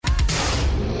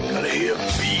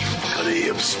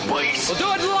spice. We'll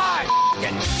do it live.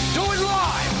 Do it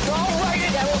live. I'll write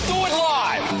it and we'll do it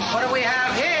live. What do we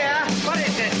have here? What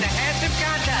is this? The handsome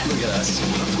contest. Look at us.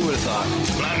 Who would have thought?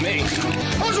 Not me.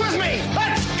 Who's with me?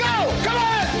 Let's go! Come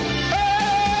on!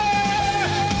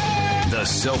 The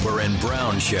Soper and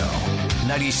Brown Show.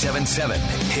 97.7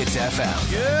 Hits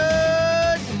FM.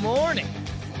 Good morning,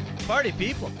 party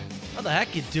people. How the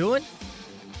heck you doing?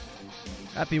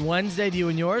 Happy Wednesday to you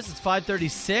and yours. It's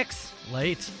 5:36.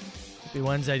 Late. Happy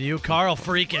Wednesday to you, Carl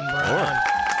freaking Brown.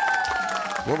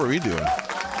 What were we doing?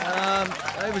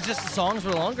 It was just the songs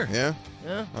were longer. Yeah?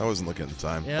 Yeah. I wasn't looking at the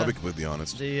time. Yeah. I'll be completely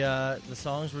honest. The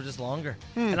songs were just longer.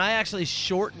 And I actually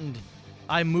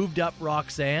I moved up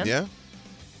Roxanne. Yeah?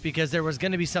 Because there was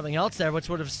going to be something else there, which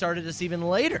would have started us even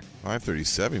later.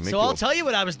 5:37. So I'll tell you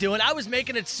what I was doing. I was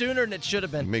making it sooner than it should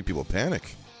have been. Make people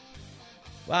panic.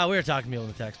 Wow, we were talking to people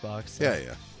in the text box. So.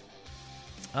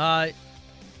 Yeah.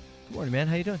 Good morning, man.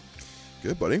 How you doing?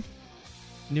 Good, buddy.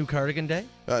 New cardigan day?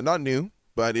 Not new,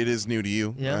 but it is new to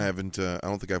you. Yeah. I don't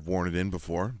think I've worn it in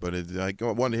before, but I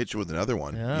wanted to hit you with another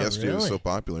one. Yeah, Yesterday it was really? so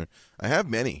popular. I have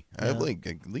many. I have Yeah. like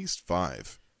at least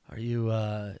 5. Are you,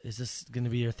 is this going to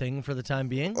be your thing for the time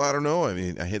being? Well, I don't know. I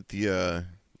mean, I hit the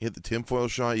tinfoil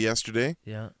shot yesterday.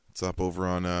 Yeah. It's up over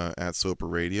on at Soper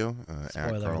Radio, at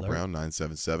Spoiler Carl alert. Brown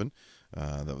 977.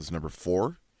 That was number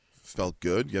 4. Felt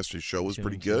good. Yesterday's show was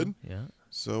pretty good. Yeah.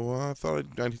 So I thought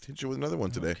I'd hit you with another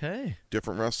one today. Okay.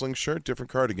 Different wrestling shirt,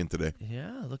 different cardigan today.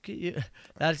 Yeah, look at you.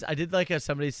 I did like how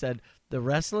somebody said the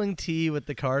wrestling tee with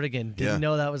the cardigan. Didn't Yeah.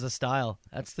 know that was a style.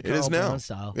 That's the It is Carl now. Brown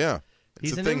style. Yeah.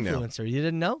 It's He's a an thing now. influencer. You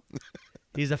didn't know?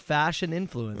 He's a fashion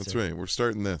influencer. That's right. We're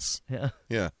starting this. Yeah.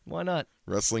 Yeah. Why not?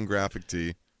 Wrestling graphic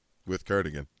tee with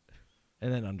cardigan.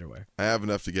 And then underwear. I have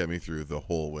enough to get me through the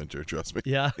whole winter, trust me.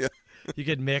 Yeah. Yeah. You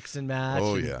could mix and match.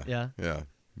 Oh, and- yeah. Yeah. Yeah.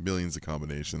 Millions of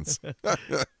combinations.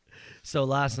 So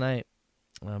last night,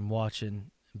 I'm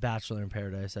watching Bachelor in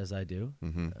Paradise, as I do.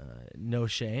 Mm-hmm. No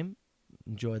shame.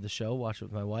 Enjoyed the show. Watched it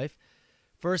with my wife.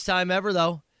 First time ever,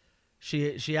 though.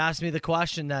 She asked me the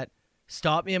question that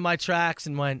stopped me in my tracks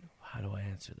and went, how do I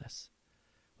answer this?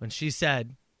 When she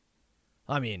said,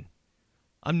 I mean,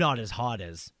 I'm not as hot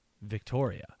as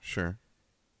Victoria. Sure.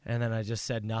 And then I just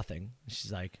said nothing.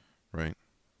 She's like, Right.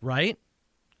 right?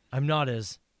 I'm not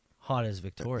as hot as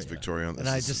Victoria. It's Victoria. And This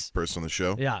I is just, the person on the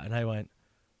show. yeah, and I went,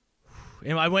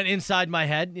 and I went inside my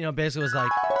head, basically was like,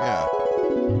 Yeah. all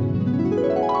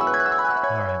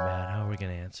right, man, how are we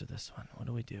going to answer this one? What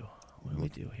do we do? What do we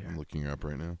do here? I'm looking her up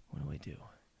right now. What do we do?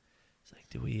 It's like,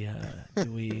 do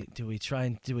we try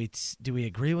and do we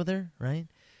agree with her, right?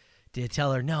 Do you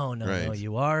tell her no, Right.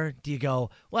 you are? Do you go,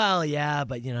 well, yeah,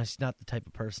 but she's not the type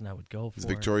of person I would go for. Is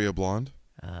Victoria blonde?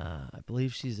 I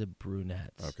believe she's a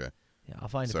brunette. Okay. Yeah, I'll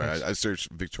find a Sorry, picture. I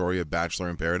searched Victoria Bachelor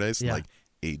in Paradise, and Yeah. like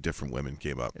 8 different women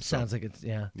came up. It so- sounds like it's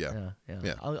Yeah. yeah.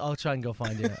 Yeah. I'll try and go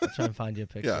find you. I'll try and find you a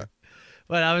picture. Yeah.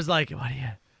 But I was like,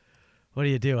 what do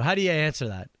you do? How do you answer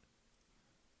that?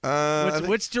 I think-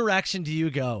 Which direction do you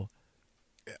go?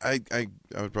 I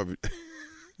would probably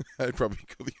I'd probably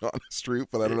go the honest route,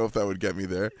 but I don't know if that would get me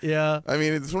there. Yeah. I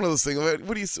mean, it's one of those things.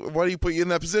 Why do you put you in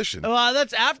that position? Well,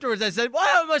 that's afterwards. I said, why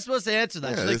am I supposed to answer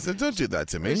that? Yeah, She's they like, said, don't do that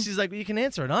to me. She's like, well, you can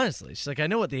answer it honestly. She's like, I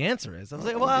know what the answer is. I was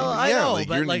like, well, I know, like,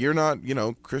 but you're not,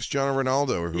 Cristiano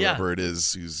Ronaldo or Yeah. whoever it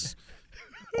is who's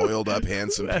oiled up,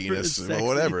 handsome Whoever penis, is or sexy,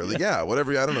 whatever. Like, yeah,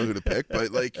 whatever. I don't know who to pick,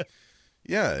 but like,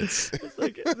 yeah, it's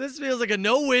like, this feels like a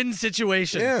no-win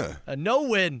situation. Yeah. A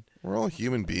no-win. we're all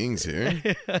human beings here.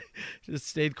 Just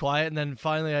stayed quiet, and then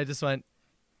finally I just went,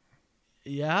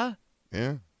 yeah?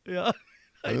 Yeah. Yeah.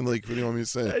 I mean, like, what do you want me to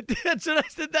say? That's what I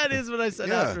said. That is what I said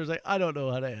Yeah. afterwards. Like, I don't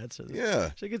know how to answer this. Yeah.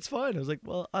 She's like, it's fine. I was like,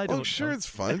 well, I don't Oh, sure, know. it's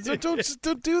fine.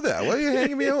 Don't do that. Why are you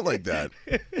hanging me out like that?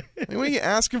 Why are you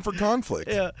asking for conflict?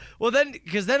 Yeah. Well,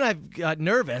 because then I got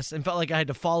nervous and felt like I had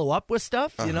to follow up with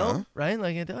stuff, right?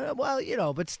 Like,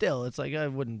 well, but still, it's like I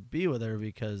wouldn't be with her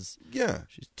because Yeah.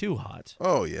 she's too hot.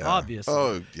 Oh, yeah. Obviously.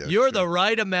 Oh, yeah. You're sure. the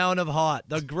right amount of hot.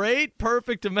 The great,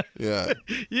 perfect amount. Yeah.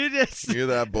 You just You're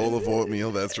that bowl of oatmeal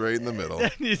that's right in the middle.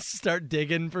 you start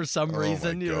digging for some Oh,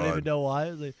 reason. my You don't God. even know why.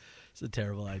 It's a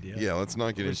terrible idea. Yeah, let's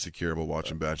not get insecure about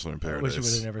watching Bachelor in I Paradise. wish you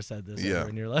would have never said this Yeah. ever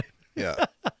in your life. Yeah.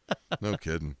 No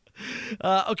kidding.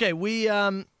 Okay, we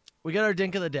got our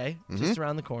dink of the day Mm-hmm. just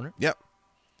around the corner, Yep.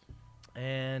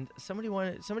 and somebody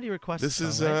requested. This a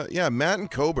is, song, right? Matt in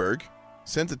Coburg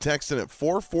sent a text in at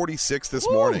 4:46 this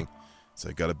morning. So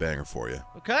I got a banger for you.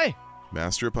 Okay.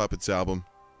 Master of Puppets album,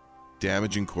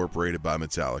 Damage Incorporated by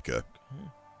Metallica.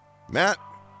 Matt,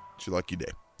 it's your lucky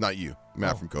day. Not you.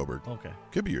 Matt from Coburg. Okay.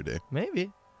 Could be your day.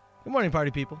 Maybe. Good morning,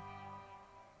 party people.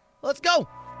 Let's go.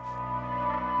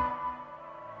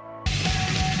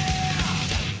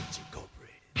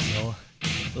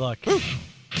 Look.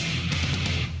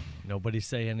 Nobody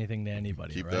say anything to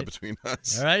anybody, Keep right? that between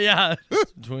us. All right, yeah.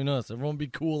 Between us. Everyone be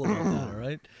cool about that, all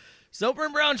right? Soper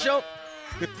and Brown Show.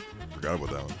 Forgot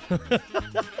about that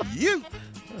one. You.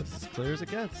 That's as clear as it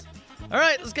gets. All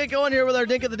right, let's get going here with our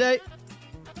Dink of the Day.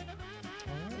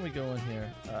 Where are we going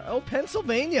here?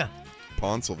 Pennsylvania.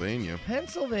 Pennsylvania.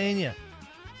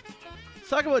 Let's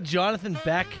talk about Jonathan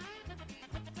Beck.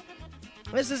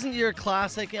 This isn't your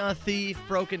classic, thief,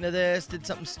 broke into this, did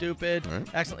something stupid,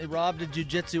 Right. accidentally robbed a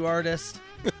jiu-jitsu artist.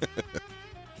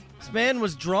 This man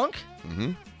was drunk,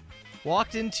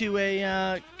 walked into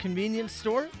a convenience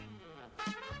store,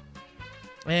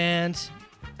 and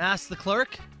asked the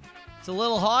clerk, "It's a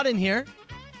little hot in here.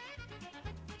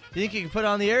 Do you think you can put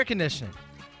on the air conditioning?"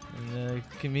 And the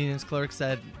convenience clerk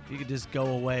said, "If you could just go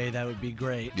away, that would be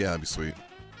great. Yeah, that'd be sweet.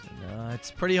 No,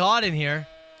 it's pretty hot in here.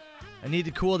 I need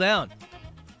to cool down."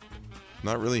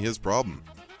 Not really his problem.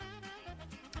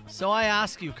 So I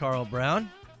ask you, Carl Brown,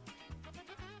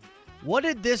 what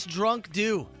did this drunk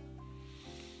do?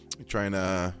 Trying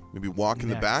to maybe walk in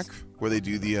the Next. back where they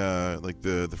do the like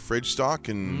the fridge stock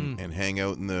and hang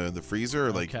out in the freezer,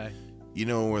 or like Okay. you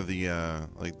know where the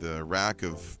like the rack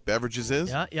of beverages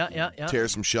is. Yeah. Tear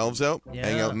some shelves out,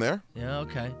 hang Yeah. out in there. Yeah,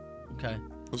 okay.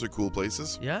 Those are cool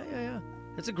places. Yeah.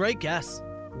 It's a great guess.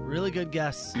 Really good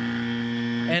guess.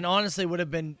 And honestly, would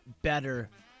have been better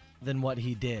than what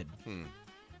he did.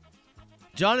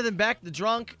 Jonathan Beck, the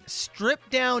drunk, stripped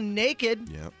down naked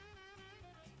Yep.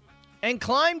 and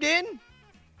climbed in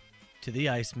to the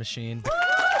ice machine.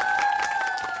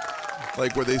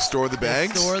 Like where they store the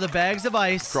bags. Store the bags of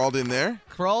ice. Crawled in there.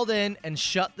 Crawled in and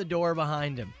shut the door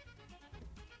behind him.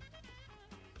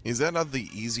 Is that not the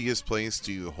easiest place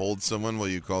to hold someone while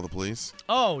you call the police?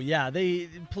 Oh, yeah. The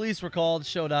police were called,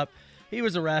 showed up. He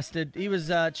was arrested. He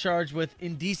was charged with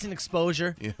indecent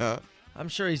exposure. Yeah. I'm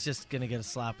sure he's just going to get a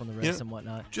slap on the wrist and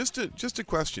whatnot. Just a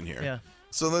question here. Yeah.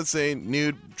 So let's say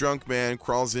nude drunk man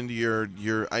crawls into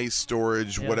your ice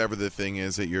storage, Yeah. whatever the thing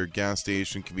is at your gas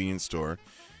station convenience store.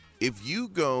 If you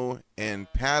go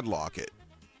and padlock it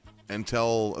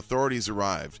until authorities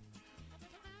arrived,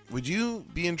 would you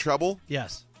be in trouble?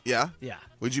 Yes. Yeah. Yeah.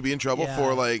 Would you be in trouble Yeah.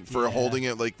 for Yeah. holding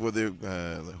it like with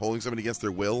holding somebody against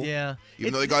their will? Yeah.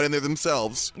 Even though they got in there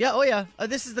themselves. Yeah, oh yeah.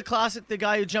 This is the classic, the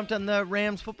guy who jumped on the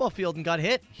Rams football field and got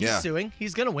hit. He's Yeah. suing.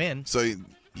 He's going to win. So you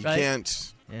Right?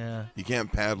 can't Yeah.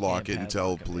 padlock Can't it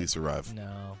until padlock it. police arrive.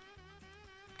 No.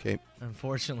 Okay.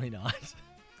 Unfortunately not.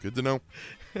 Good to know.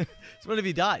 So what if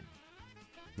he died?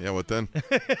 Yeah, what then?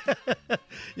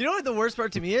 You know what the worst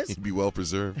part to me is? He'd be well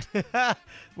preserved.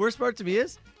 Worst part to me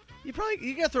is you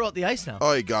gotta throw out the ice now.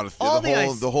 Oh, you got to All the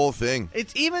ice. the whole thing.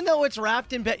 It's even though it's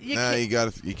wrapped in you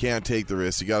You can't take the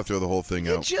risk. You got to throw the whole thing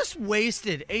you out. just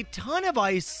wasted a ton of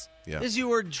ice Yeah. as you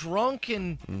were drunk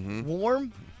and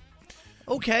warm.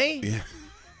 Okay. Yeah.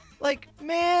 Like,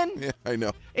 man, Yeah, I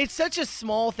know. it's such a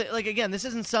small thing. Like, again, this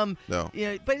isn't some No.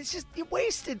 but it's just you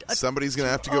wasted Somebody's gonna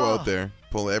have to go out there,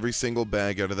 pull every single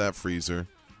bag out of that freezer,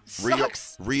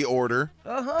 Sucks. reorder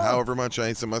however much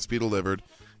ice it must be delivered,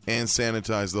 and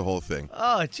sanitize the whole thing.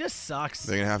 Oh, it just sucks.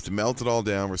 They're gonna have to melt it all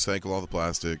down, recycle all the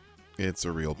plastic. It's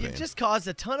a real You pain. just caused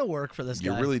a ton of work for this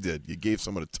You guy. really did. You gave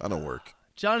someone a ton of work.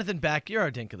 Jonathan Beck, you're our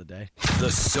Dink of the Day.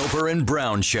 The Soper and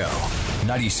Brown Show.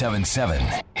 97.7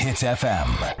 Hits FM.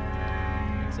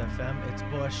 It's FM. It's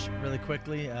Bush. Really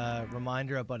quickly,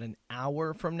 reminder, about an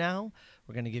hour from now,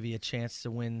 we're going to give you a chance to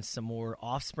win some more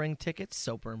Offspring tickets.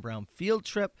 Soper and Brown field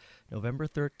trip, November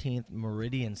 13th,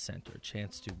 Meridian Center.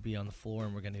 Chance to be on the floor,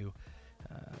 and we're going to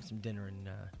have some dinner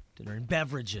and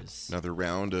beverages. Another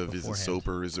round of is it Beforehand. soap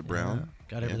or is it brown?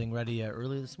 Got everything ready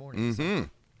early this morning. so. Mm-hmm.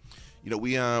 You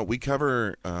know, we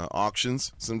cover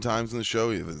auctions sometimes in the show.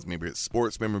 Maybe it's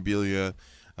sports memorabilia,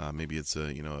 maybe it's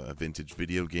a vintage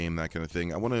video game, that kind of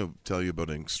thing. I want to tell you about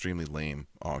an extremely lame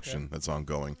auction that's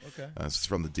ongoing. Okay. This is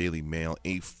from the Daily Mail.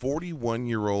 A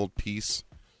 41-year-old piece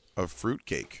of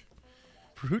fruitcake.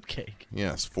 Fruitcake.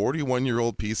 Yes,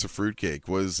 41-year-old piece of fruitcake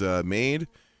was made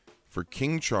for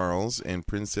King Charles and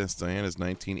Princess Diana's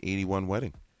 1981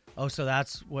 wedding. Oh, so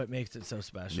that's what makes it so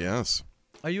special. Yes.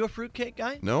 Are you a fruitcake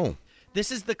guy? No. This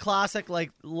is the classic,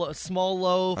 like, small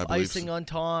loaf, I believe icing so. on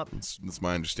top. That's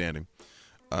my understanding.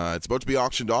 It's about to be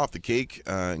auctioned off. The cake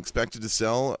expected to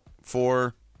sell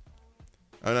for.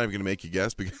 I'm not even going to make you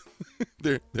guess because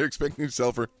they're expecting to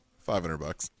sell for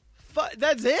 $500.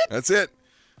 That's it? That's it.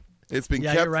 It's been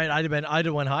Yeah, kept. you're right. I'd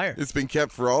have went higher. It's been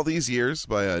kept for all these years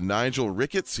by Nigel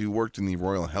Ricketts, who worked in the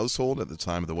royal household at the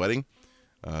time of the wedding.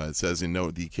 It says in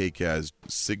note the cake has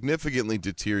significantly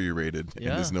deteriorated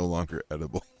Yeah. and is no longer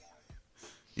edible.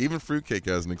 Even fruitcake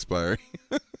has an expiry.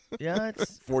 Yeah, it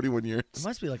 41 years.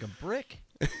 must be like a brick.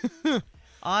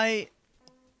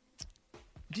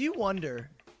 Do you wonder,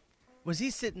 was he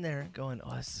sitting there going,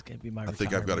 "Oh, this is gonna be my retirement. I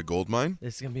think I've got a gold mine.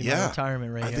 This is gonna be my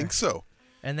retirement right here." I think so.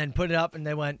 And then put it up, and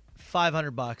they went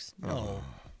 $500.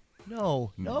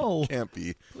 No, Can't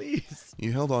be. please.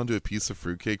 You held on to a piece of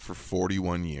fruitcake for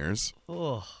 41 years,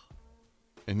 Oh,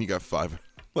 and you got $500.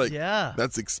 Like, yeah.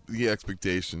 that's the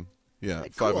expectation. Yeah,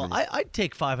 Cool. 500. I'd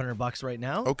take $500 right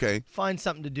now. Okay. Find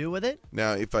something to do with it.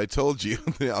 Now, if I told you,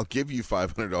 I'll give you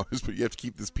 $500, but you have to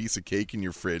keep this piece of cake in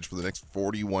your fridge for the next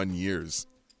 41 years.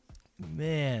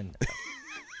 Man.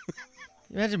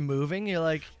 Imagine moving. You're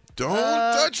like, Don't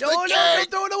touch the no, cake!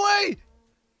 don't throw it away.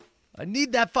 I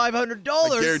need that $500.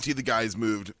 I guarantee the guy's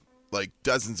moved like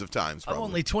dozens of times. I'm Probably.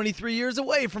 only 23 years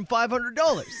away from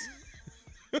 $500.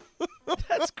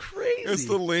 That's crazy. It's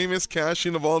the lamest cash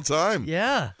in of all time.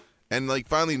 Yeah. And like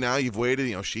finally now you've waited.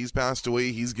 You know, she's passed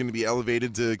away. He's going to be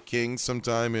elevated to king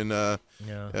sometime in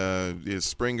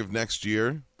spring of next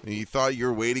year. And you thought you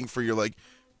were waiting for your like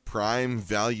prime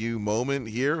value moment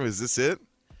here. Is this it?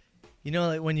 You know,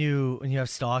 like when you have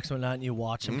stocks and whatnot, and you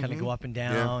watch them kind of go up and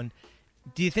down.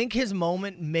 Do you think his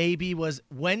moment maybe was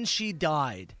when she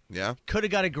died? Yeah. Could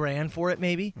have got $1,000 for it,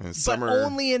 maybe, Summer- but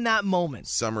only in that moment.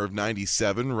 Summer of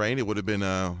 '97, right? It would have been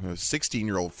a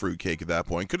 16-year-old fruitcake at that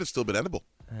point. Could have still been edible.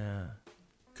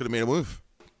 Could have made a move.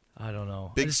 I don't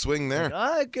know. Big swing there.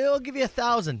 Like, I'll give you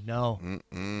 $1,000. No, I'm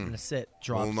gonna sit.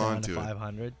 Drop Hold down on to to it.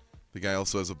 500. The guy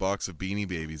also has a box of Beanie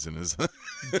Babies in his.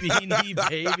 Beanie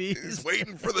Babies. He's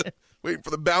waiting for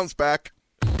the bounce back.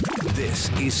 This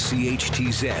is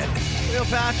CHTZ. Real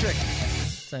Patrick.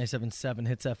 It's 97.7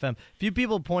 Hits FM. A few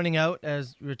people pointing out,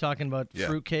 as we were talking about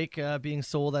fruitcake being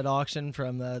sold at auction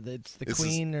from it's the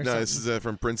Queen or something. No, this is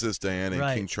from Princess Diana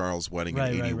and King Charles' wedding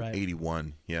in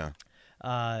 81. Yeah.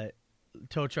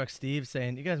 Tow Truck Steve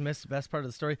saying, you guys missed the best part of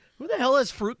the story. Who the hell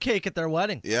has fruitcake at their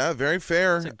wedding? Yeah, very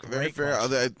fair. That's a Very great fair.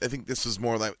 question. I think this was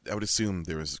more like, I would assume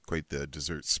there was quite the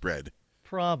dessert spread.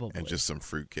 Probably. And just some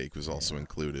fruitcake was also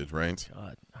included, right?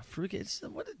 God, fruitcake.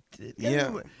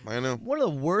 I know. One of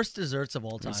the worst desserts of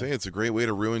all time. I say it's a great way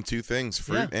to ruin two things,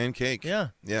 fruit and cake. Yeah.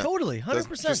 Totally.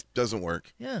 100%. Just doesn't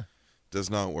work. Yeah. Does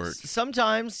not work.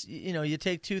 Sometimes, you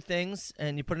take two things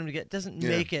and you put them together. It doesn't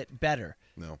make it better.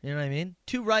 No. You know what I mean?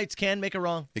 Two rights can make a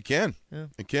wrong. It can. Yeah.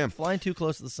 It can. Flying too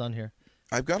close to the sun here.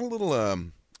 I've got a little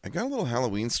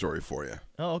Halloween story for you.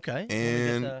 Oh, okay.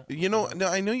 And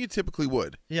I know you typically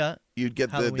would. Yeah. You'd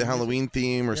get the Halloween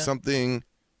theme or something.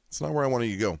 It's not where I wanted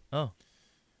you to go. Oh.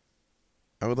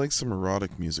 I would like some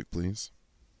erotic music, please.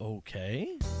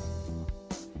 Okay.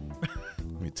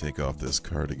 Let me take off this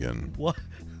cardigan.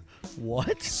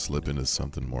 What? Slip into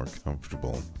something more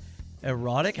comfortable.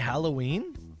 Erotic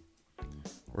Halloween?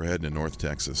 We're heading to North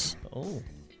Texas. Oh.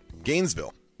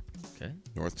 Gainesville. Okay.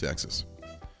 North Texas.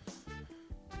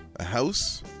 A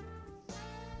house.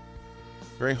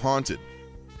 Very haunted.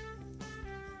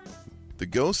 The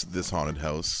ghosts of this haunted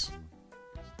house,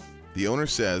 the owner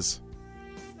says,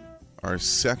 are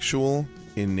sexual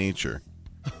in nature.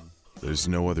 There's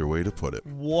no other way to put it.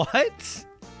 What?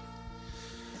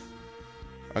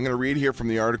 I'm going to read here from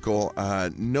the article.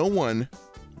 No one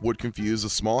would confuse a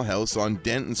small house on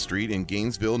Denton Street in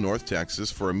Gainesville, North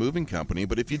Texas for a moving company.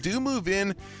 But if you do move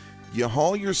in, you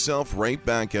haul yourself right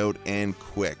back out and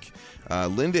quick.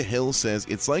 Linda Hill says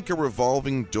it's like a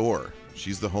revolving door.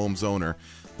 She's the home's owner.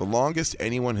 The longest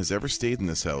anyone has ever stayed in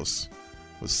this house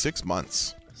was 6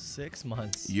 months. 6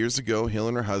 months. Years ago, Hill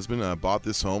and her husband bought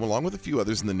this home along with a few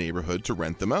others in the neighborhood to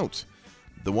rent them out.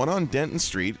 The one on Denton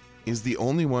Street is the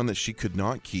only one that she could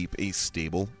not keep a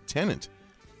stable tenant.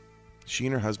 She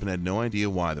and her husband had no idea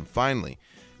why. Then finally,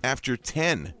 after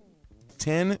 10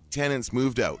 tenants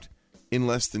moved out in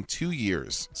less than 2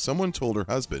 years, someone told her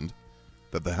husband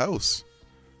that the house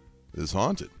is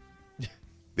haunted.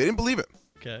 They didn't believe it.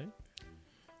 Okay.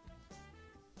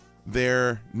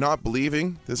 Their not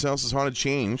believing this house is haunted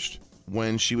changed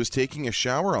when she was taking a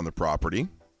shower on the property,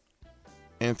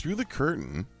 and through the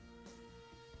curtain,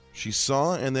 she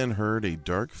saw and then heard a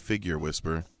dark figure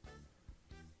whisper,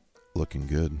 "Looking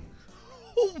good."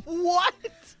 What?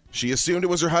 She assumed it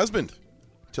was her husband,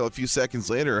 till a few seconds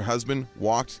later, her husband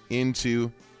walked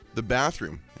into the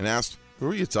bathroom and asked, "Who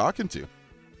are you talking to?"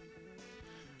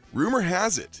 Rumor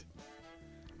has it,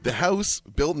 the house,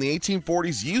 built in the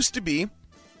 1840s, used to be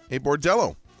a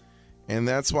bordello. And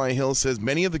that's why Hill says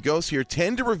many of the ghosts here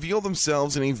tend to reveal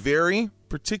themselves in a very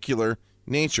particular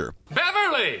nature.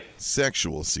 Beverly!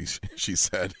 Sexual, she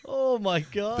said. Oh, my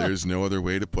God. There's no other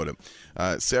way to put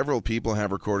it. Several people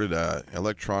have recorded an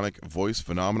electronic voice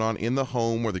phenomenon in the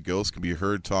home where the ghost can be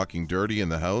heard talking dirty in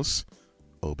the house.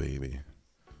 Oh, baby.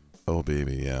 Oh,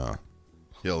 baby, yeah.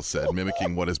 Hill said,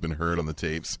 mimicking what has been heard on the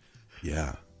tapes.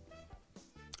 Yeah,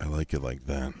 I like it like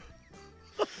that.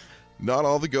 Not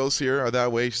all the ghosts here are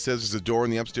that way. She says there's a door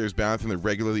in the upstairs bathroom that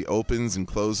regularly opens and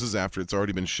closes after it's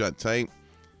already been shut tight.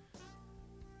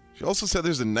 She also said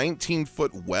there's a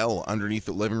 19-foot well underneath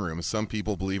the living room. Some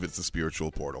people believe it's a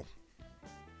spiritual portal.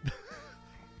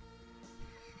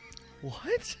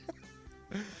 What?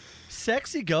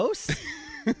 Sexy ghosts?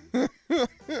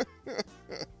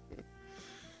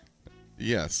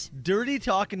 Yes. Dirty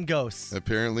talking ghosts.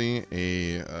 Apparently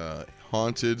a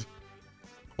haunted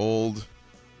old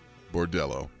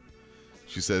bordello.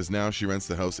 She says now she rents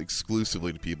the house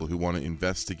exclusively to people who want to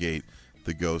investigate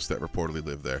the ghosts that reportedly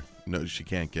live there. No, she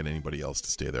can't get anybody else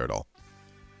to stay there at all.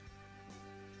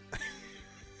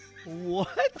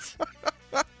 What?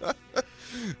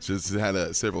 She's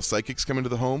had several psychics come into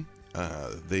the home.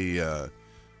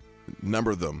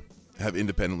 Number of them have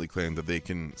independently claimed that they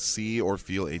can see or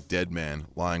feel a dead man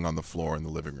lying on the floor in the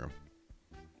living room.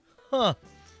 Huh.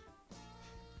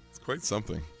 It's quite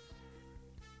something.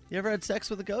 You ever had sex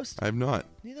with a ghost? I have not.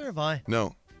 Neither have I.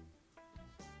 No.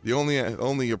 The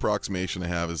only approximation I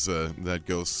have is that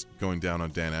ghost going down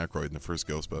on Dan Aykroyd in the first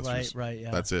Ghostbusters. Right,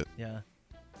 yeah. That's it. Yeah.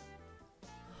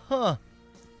 Huh.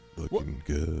 Looking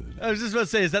good. I was just about to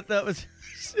say, that was...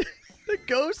 The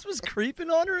ghost was creeping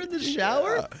on her in the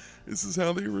shower? Yeah. This is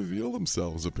how they reveal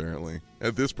themselves, apparently.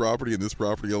 At this property and this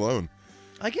property alone.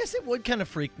 I guess it would kind of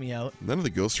freak me out. None of the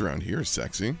ghosts around here are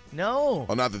sexy. No.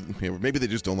 Oh, not that, maybe they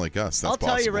just don't like us. That's I'll tell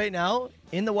you possible. right now,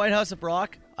 in the White House of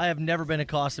Rock, I have never been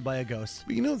accosted by a ghost.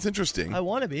 But you know, it's interesting. I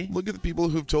want to be. Look at the people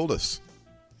who've told us.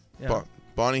 Yeah.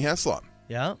 Bonnie Heslop.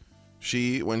 Yeah.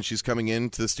 She, when she's coming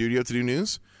into the studio to do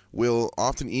news, will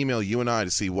often email you and I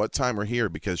to see what time we're here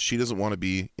because she doesn't want to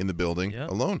be in the building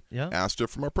alone. Yeah. Asked her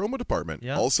from our promo department.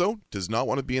 Yeah. Also, does not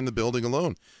want to be in the building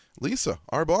alone. Lisa,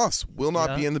 our boss, will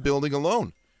not be in the building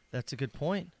alone. That's a good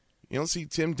point. You don't see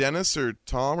Tim Dennis or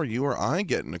Tom or you or I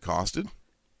getting accosted.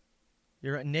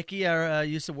 You're right. Nikki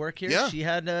used to work here. Yeah. She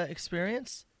had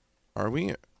experience. Are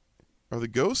we? Are the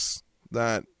ghosts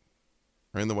that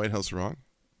are in the White House wrong?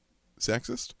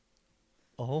 Sexist?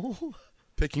 Oh.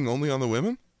 Picking only on the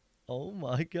women? Oh,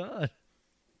 my God.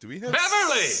 Do we have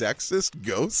Beverly! sexist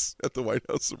ghosts at the White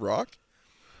House of Rock?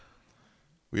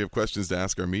 We have questions to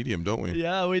ask our medium, don't we?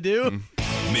 Yeah, we do.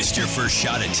 Missed your first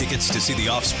shot at tickets to see The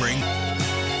Offspring?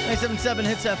 977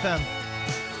 Hits FM.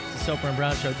 It's the Soper and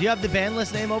Brown Show. Do you have the band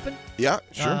list name open? Yeah,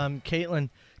 sure. Caitlin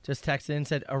just texted in and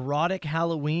said Erotic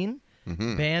Halloween.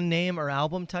 Band name or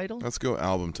album title? Let's go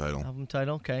album title. Album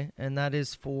title, okay. And that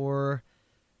is for,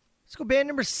 let's go band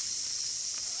number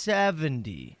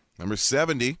 70. Number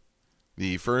 70,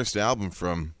 the first album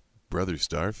from Brother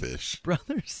Starfish.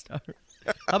 Brother Star.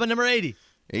 How about number 80?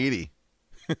 80,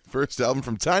 first album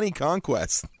from Tiny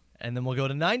Conquest. And then we'll go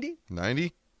to 90.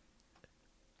 90,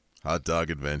 Hot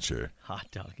Dog Adventure. Hot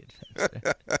Dog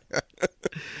Adventure.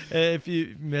 If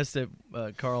you missed it,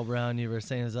 Carl Brown, you were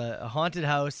saying it's a haunted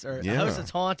house, or a house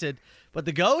that's haunted, but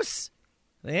the ghosts,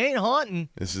 they ain't haunting.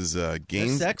 This is They're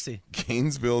sexy.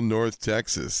 Gainesville, North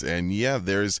Texas. And yeah,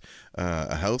 there's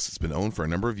a house that's been owned for a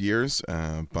number of years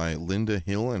by Linda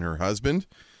Hill and her husband.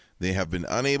 They have been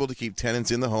unable to keep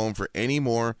tenants in the home for any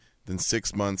more than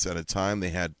 6 months at a time. They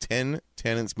had 10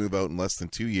 tenants move out in less than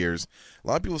 2 years. A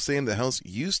lot of people saying the house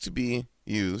used to be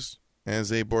used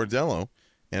as a bordello,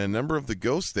 and a number of the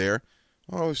ghosts there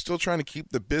are still trying to keep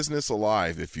the business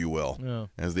alive, if you will,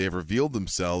 as they have revealed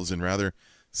themselves in rather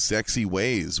sexy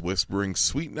ways, whispering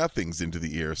sweet nothings into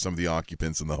the ear of some of the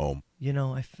occupants in the home. You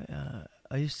know,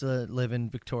 I used to live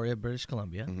in Victoria, British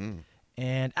Columbia.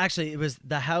 And actually, it was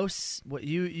the house. What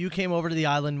you came over to the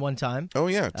island one time. Oh,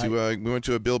 yeah. We went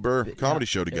to a Bill Burr comedy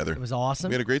show together. It was awesome.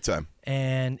 We had a great time.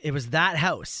 And it was that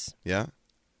house. Yeah.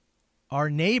 Our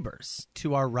neighbors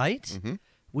to our right,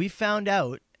 we found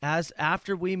out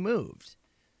after we moved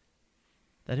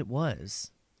that it was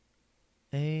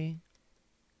a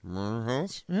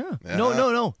house? No.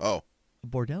 Oh. A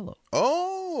bordello.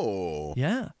 Oh.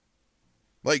 Yeah.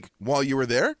 Like, while you were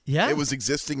there? Yeah. It was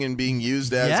existing and being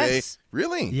used as Yes.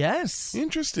 Really? Yes.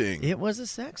 Interesting. It was a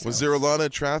sex Was house. there a lot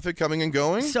of traffic coming and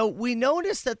going? So we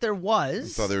noticed that there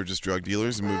was. Thought they were just drug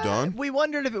dealers and moved on? We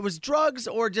wondered if it was drugs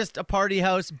or just a party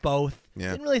house, both. Yeah.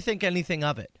 Didn't really think anything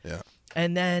of it. Yeah.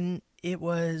 And then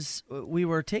we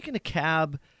were taking a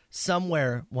cab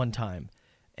somewhere one time.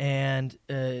 And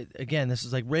again, this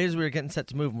was like right as we were getting set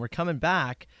to move, and we're coming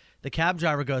back. The cab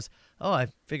driver goes, "Oh, I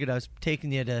figured I was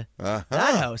taking you to that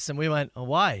house." And we went, "Oh,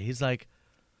 why?" He's like,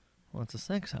 "Well, it's a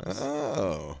sex house."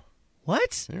 Oh.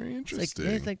 What? Very interesting.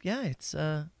 It's like, yeah, it's it's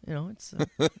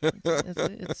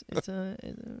a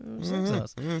sex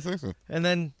house. And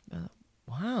then,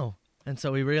 wow, And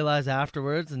so we realized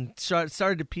afterwards and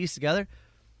started to piece together,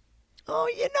 oh,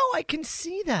 I can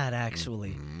see that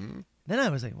actually. Then I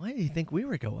was like, why do you think we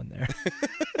were going there?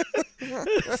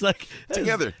 It's like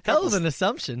Together. Hell of an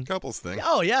assumption. Couples thing.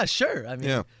 Oh, yeah, sure. I mean,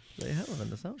 Yeah. hell of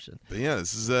an assumption. But yeah,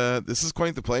 this is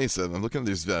quite the place. I'm looking at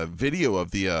this video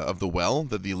of the well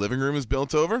that the living room is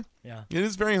built over. Yeah. It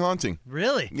is very haunting.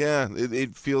 Really? Yeah,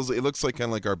 it looks like kind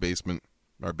of like our basement.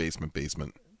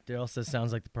 Daryl says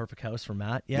sounds like the perfect house for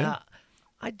Matt. Yeah.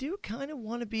 I do kind of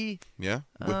want to be. Yeah,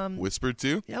 whispered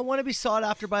to. Yeah, I want to be sought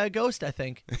after by a ghost, I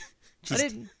think.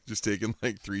 Just taking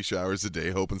like 3 showers a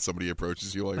day, hoping somebody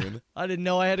approaches you while you're in it. I didn't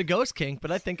know I had a ghost kink,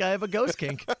 but I think I have a ghost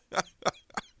kink.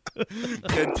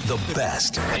 The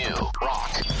best. New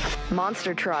rock.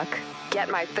 Monster Truck.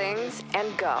 Get my things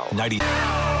and go. 90.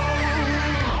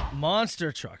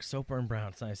 Monster Truck, Soper and Brown,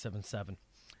 it's 97.7.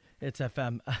 It's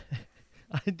FM.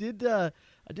 I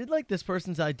did like this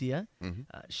person's idea.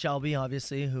 Shelby,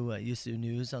 obviously, who used to do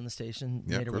news on the station,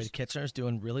 Yeah, made her of way course. to Kitchener, is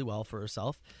doing really well for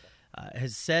herself.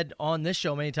 Has said on this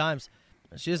show many times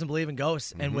she doesn't believe in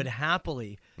ghosts and would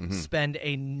happily spend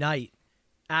a night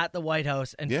at the White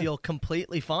House and Yeah. feel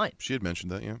completely fine. She had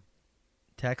mentioned that, yeah.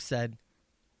 Tex said,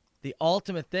 the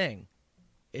ultimate thing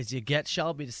is you get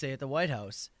Shelby to stay at the White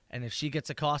House, and if she gets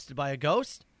accosted by a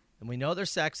ghost, then we know they're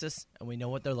sexist and we know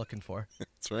what they're looking for.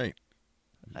 That's right.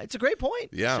 It's a great point.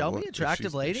 Yeah, Shelby, well, if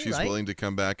attractive lady, She's right? willing to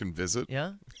come back and visit.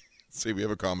 Yeah. Say we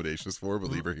have accommodations for her,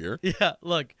 but leave her here. Yeah,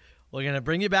 look, we're going to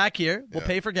bring you back here. We'll Yeah.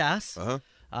 pay for gas. Uh-huh.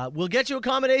 We'll get you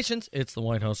accommodations. It's the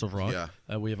White House of Rock.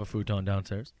 Yeah. We have a futon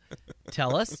downstairs.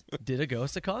 Tell us, did a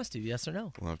ghost accost you, yes or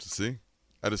no? We'll have to see.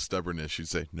 Out of stubbornness, she'd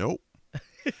say, nope.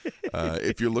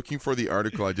 If you're looking for the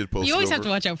article, I did post You always it have over. to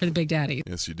watch out for the Big Daddy.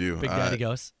 Yes, you do. Big Daddy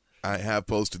ghosts. I have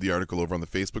posted the article over on the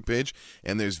Facebook page,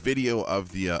 and there's video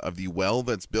of the well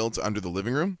that's built under the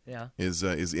living room. Yeah. is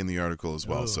in the article as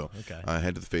well. Ooh, So okay.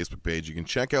 head to the Facebook page. You can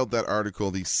check out that article,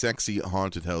 The Sexy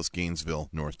Haunted House, Gainesville,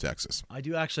 North Texas. I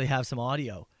do actually have some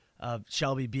audio of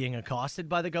Shelby being accosted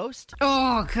by the ghost.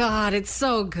 Oh, God, it's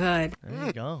so good. There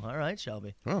you go. All right,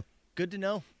 Shelby. Oh, Good to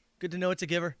know. Good to know it's a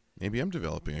giver. maybe I'm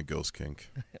developing a ghost kink.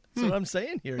 That's what I'm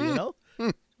saying here, you know?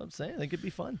 I'm saying I think it'd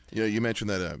be fun. Yeah, you mentioned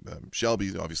that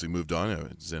Shelby obviously moved on.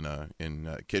 Is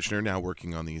in Kitchener now,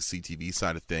 working on the CTV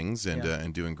side of things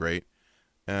and doing great.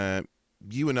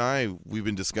 You and I, we've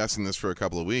been discussing this for a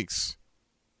couple of weeks.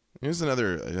 Here's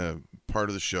another part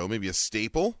of the show, maybe a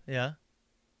staple Yeah.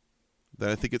 that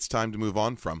I think it's time to move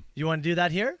on from. You want to do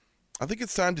that here? I think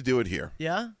it's time to do it here.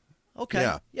 Yeah? Okay.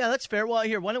 Yeah. That's fair. Well,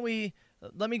 here, why don't we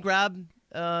let me grab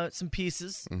some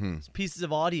pieces, some pieces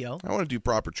of audio. I want to do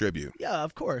proper tribute. Yeah,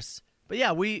 of course. But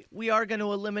yeah, we are going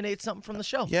to eliminate something from the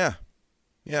show. Yeah.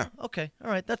 Okay. All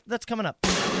right. That's coming up.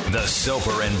 The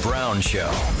Soper and Brown Show.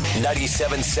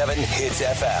 97.7 Hits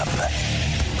FM.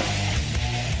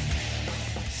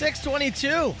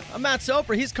 622. I'm Matt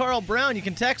Soper. He's Carl Brown. You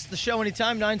can text the show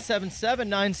anytime,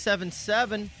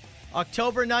 977-977.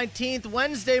 October 19th,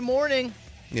 Wednesday morning.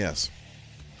 Yes.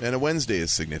 And a Wednesday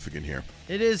is significant here.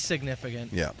 It is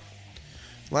significant. Yeah.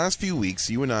 Last few weeks,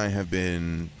 you and I have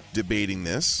been debating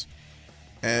this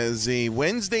as a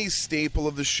Wednesday staple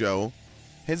of the show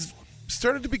has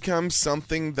started to become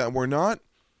something that we're not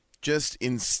just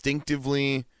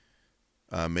instinctively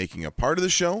making a part of the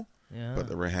show, but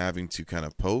that we're having to kind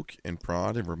of poke and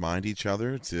prod and remind each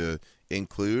other to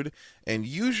include. And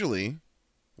usually,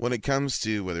 when it comes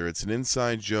to whether it's an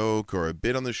inside joke or a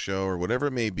bit on the show or whatever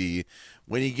it may be,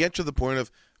 when you get to the point of,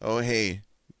 oh, hey,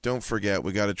 don't forget,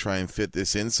 we got to try and fit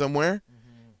this in somewhere,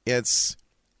 it's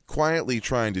quietly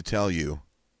trying to tell you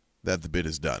that the bit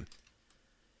is done.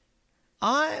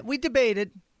 We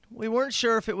debated. We weren't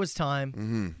sure if it was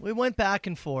time. We went back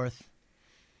and forth.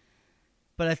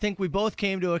 But I think we both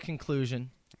came to a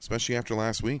conclusion Especially after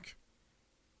last week,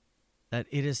 that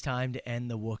it is time to end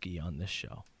the Wookiee on this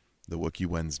show. the Wookiee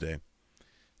Wednesday.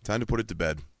 Time to put it to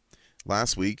bed.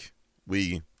 Last week,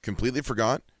 we completely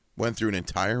forgot, went through an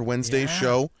entire Wednesday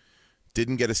show,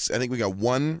 didn't get I think we got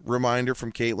one reminder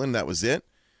from Caitlin, that was it,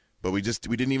 but we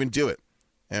didn't even do it.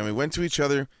 And we went to each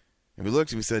other, and we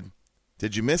looked, and we said,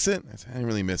 did you miss it? I said, I didn't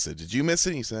really miss it. Did you miss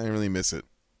it? He said, I didn't really miss it.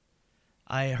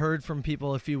 I heard from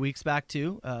people a few weeks back,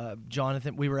 too.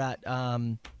 Jonathan, we were at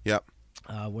Yep.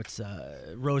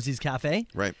 Rosie's Cafe.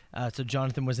 Right. So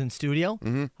Jonathan was in studio.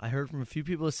 Mm-hmm. I heard from a few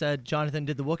people who said Jonathan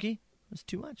did the Wookiee. It was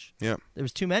too much. Yeah. There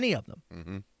was too many of them.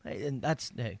 Mm-hmm. Hey, and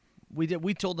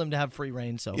we told them to have free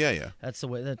reign. So Yeah. that's the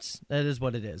way. That is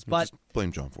what it is. But Just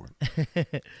blame John for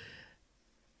it.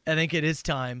 I think it is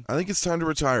time. I think it's time to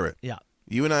retire it. Yeah.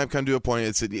 You and I have come to a point.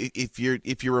 It's if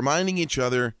you're reminding each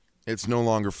other, it's no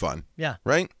longer fun. Yeah.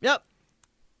 Right? Yep.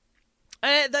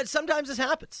 And that sometimes this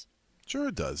happens. Sure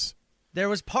it does. There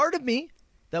was part of me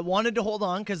that wanted to hold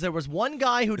on because there was one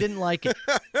guy who didn't like it.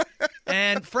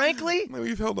 And frankly...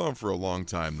 We've held on for a long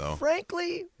time, though.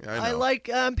 Frankly, Yeah, I know. I like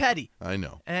Petty. I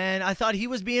know. And I thought he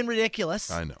was being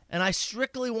ridiculous. I know. And I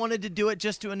strictly wanted to do it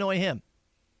just to annoy him.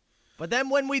 But then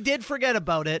when we did forget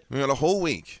about it, We got a whole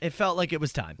week. it felt like it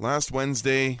was time. Last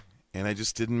Wednesday, and I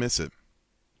just didn't miss it.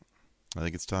 I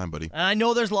think it's time, buddy. And I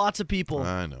know there's lots of people.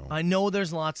 I know. I know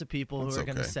there's lots of people That's who are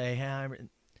going to okay. say, hey,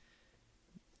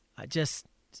 I just,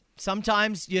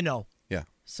 sometimes you know. Yeah.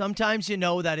 Sometimes you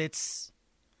know that it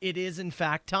is in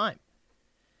fact time.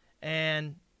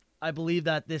 And I believe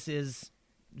that this is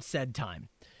said time.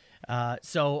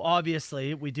 So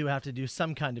obviously we do have to do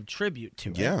some kind of tribute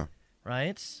to it. Yeah.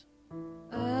 Right?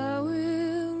 I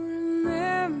will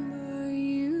remember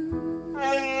you.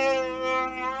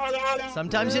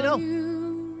 Sometimes you know.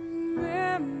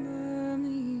 Remember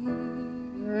me.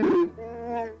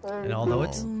 And although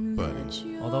it's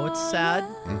sad,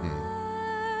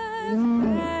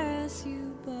 Pass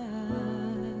you by.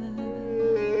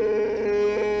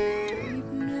 Weep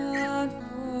not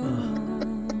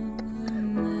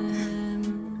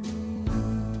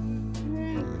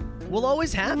for we'll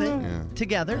always have it Yeah.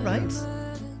 together, right?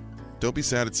 Don't be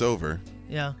sad it's over.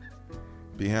 Yeah.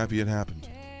 Be happy it happened.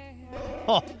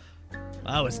 Oh,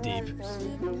 that was deep.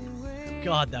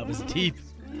 God, that was deep.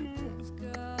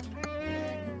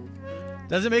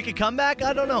 Does it make a comeback?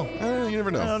 I don't know. You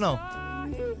never know. I don't know.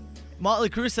 Motley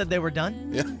Crue said they were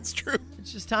done. Yeah, it's true.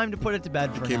 It's just time to put it to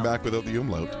bed for Came now. back without the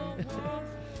umlaut.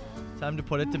 Time to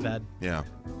put it to bed. Yeah.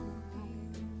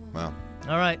 Wow.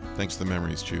 All right. Thanks for the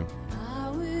memories, Chew. I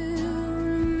will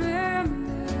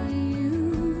remember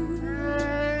you.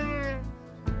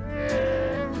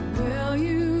 Will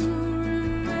you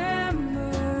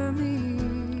remember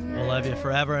me? We'll love you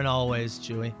forever and always,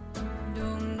 Chewy.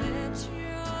 Don't let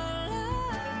your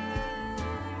life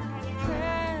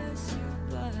pass you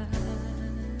by.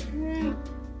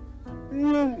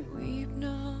 Weep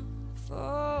not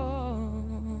for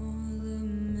the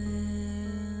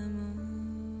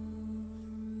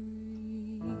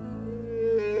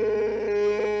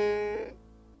memory.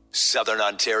 Southern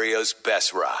Ontario's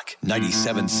best rock.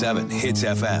 97.7 Hits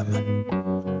FM.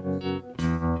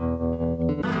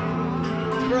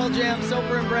 Pearl Jam,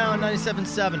 Soper and Brown,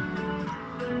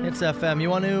 97.7. It's FM. You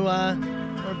want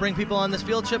to bring people on this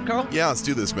field trip, Carl? Yeah, let's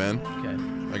do this, man.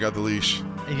 Okay. I got the leash.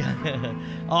 You got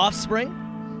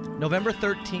Offspring, November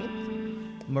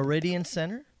 13th, Meridian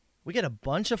Center. We get a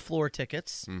bunch of floor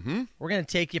tickets. Mm-hmm. We're going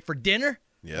to take you for dinner.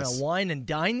 We're Yes. gonna wine and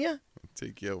dine you.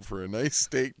 Take you out for a nice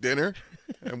steak dinner,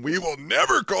 and we will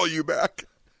never call you back.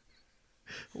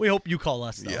 We hope you call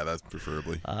us, though. Yeah, that's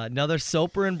preferably. Another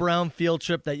Soper and Brown field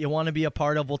trip that you want to be a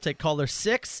part of. We'll take caller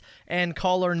 6 and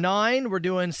caller 9. We're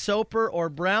doing Soper or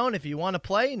Brown. If you want to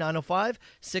play,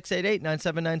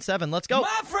 905-688-9797. Let's go.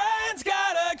 My friend's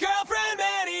got a girlfriend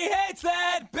and he hates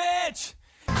that bitch.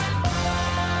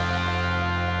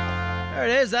 There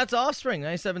it is. That's Offspring,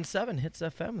 97.7 Hits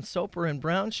FM. Soper and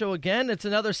Brown show again. It's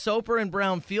another Soper and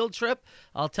Brown field trip.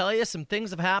 I'll tell you, some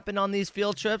things have happened on these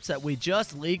field trips that we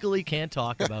just legally can't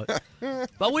talk about.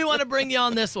 But we want to bring you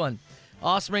on this one.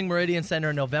 Offspring Meridian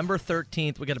Center, November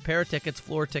 13th. We got a pair of tickets,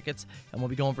 floor tickets, and we'll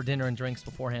be going for dinner and drinks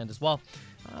beforehand as well.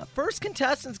 First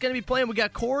contestant's going to be playing. We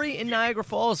got Corey in Niagara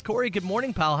Falls. Corey, good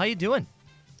morning, pal. How you doing?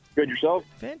 Good, yourself?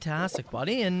 Fantastic,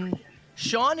 buddy. And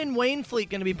Sean in Waynfleet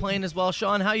going to be playing as well.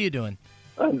 Sean, how you doing?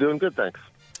 I'm doing good, thanks.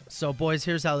 So, boys,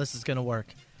 here's how this is going to work.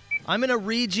 I'm going to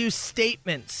read you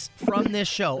statements from this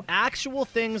show, actual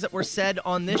things that were said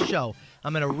on this show.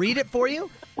 I'm going to read it for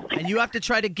you, and you have to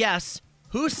try to guess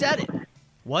who said it.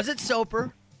 Was it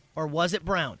Soper or was it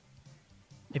Brown?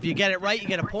 If you get it right, you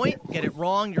get a point. Get it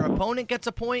wrong, your opponent gets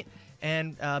a point.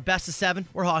 And best of 7.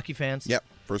 We're hockey fans. Yep,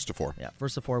 first to 4. Yeah,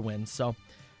 first of 4 wins. So,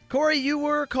 Corey, you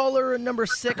were caller number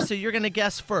 6, so you're going to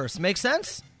guess first. Make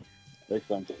sense? Makes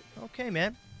sense. Okay,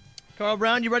 man. Carl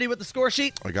Brown, you ready with the score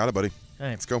sheet? I got it, buddy. All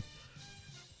right. Let's go.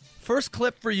 First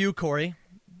clip for you, Corey.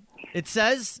 It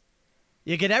says,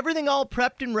 you get everything all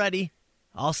prepped and ready.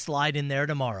 I'll slide in there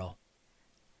tomorrow.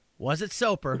 Was it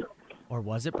Soper or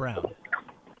was it Brown?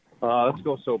 Let's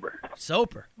go Sober.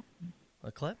 Soper.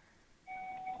 A clip?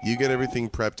 You get everything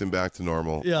prepped and back to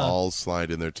normal. Yeah. I'll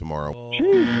slide in there tomorrow.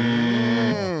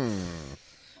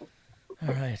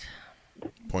 All right.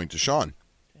 Point to Sean.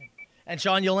 And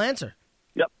Sean, you'll answer.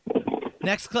 Yep.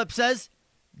 Next clip says,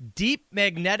 deep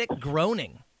magnetic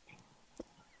groaning.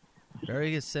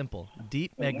 Very simple.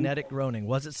 Deep magnetic groaning.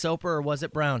 Was it Soper or was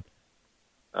it Brown?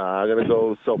 I'm going to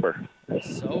go Sober.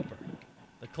 Soper.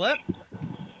 The clip?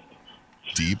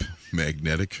 Deep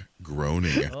magnetic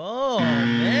groaning. Oh,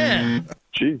 man.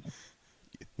 Jeez.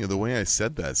 the way I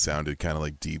said that sounded kind of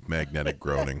like deep magnetic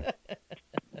groaning.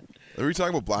 We were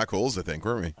talking about black holes, I think,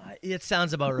 weren't we? It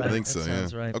sounds about right. I think so,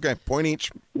 Sounds yeah. right. Okay, point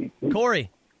each. Corey,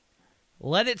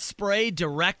 let it spray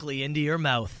directly into your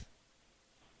mouth.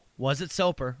 Was it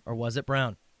Soper or was it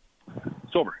Brown?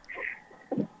 Sober.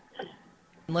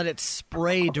 Let it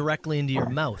spray directly into your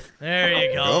mouth. There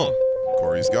you go. Oh,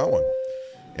 Corey's got one.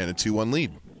 And a 2-1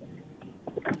 lead.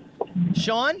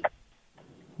 Sean,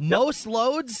 most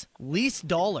loads, least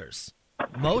dollars.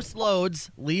 Most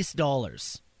loads, least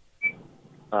dollars.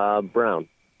 Brown.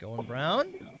 Going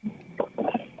Brown.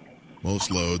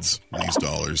 Most loads, least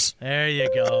dollars. There you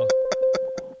go.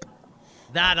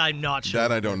 That I'm not sure.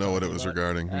 That I don't know what it was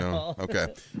regarding. No. Okay.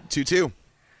 2-2.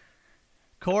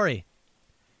 Corey,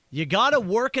 you got to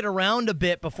work it around a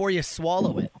bit before you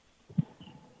swallow it.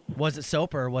 Was it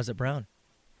Soper or was it Brown?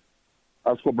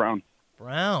 Let's go Brown.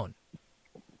 Brown.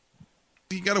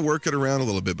 You got to work it around a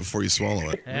little bit before you swallow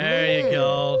it. There you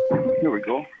go. Here we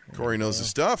go. Corey knows his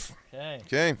stuff.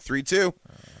 Okay. 3-2.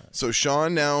 So,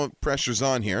 Sean, now pressure's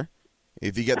on here.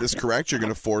 If you get this correct, you're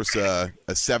going to force a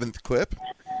 7th clip.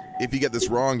 If you get this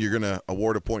wrong, you're going to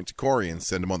award a point to Corey and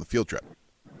send him on the field trip.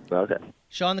 Okay.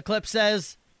 Sean, the clip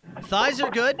says, thighs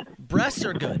are good, breasts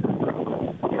are good.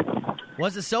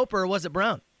 Was it Soper or was it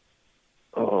Brown?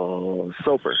 Oh,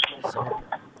 Soper.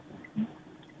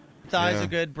 Thighs Yeah. are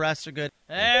good, breasts are good.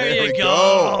 There we you go.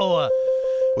 go.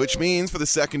 Which means for the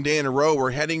second day in a row,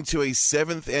 we're heading to a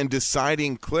 7th and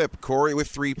deciding clip. Corey with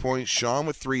 3 points, Sean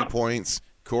with 3 points.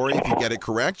 Corey, if you get it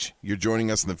correct, you're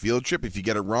joining us on the field trip. If you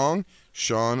get it wrong,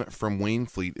 Sean from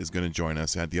Waynfleet is going to join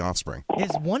us at the Offspring.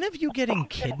 Is one of you getting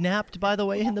kidnapped, by the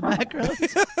way, in the background?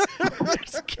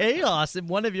 There's chaos in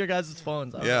one of your guys'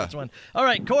 phones. I don't know Yeah. which one. All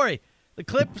right, Corey, the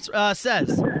clip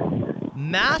says,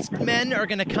 masked men are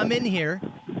going to come in here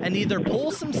and either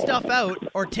pull some stuff out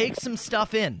or take some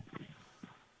stuff in.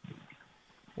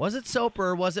 Was it Soper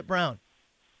or was it Brown?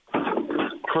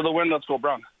 For the win, let's go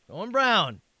Brown. Going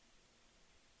Brown.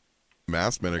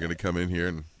 Masked men are going to come in here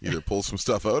and either pull some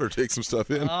stuff out or take some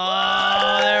stuff in.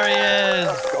 Oh, there he is.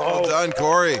 Well done,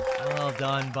 Corey. Well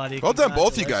done, buddy. Well done,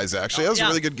 both you guys, actually. That was a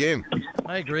really good game.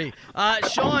 I agree.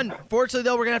 Sean, fortunately,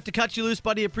 though, we're going to have to cut you loose,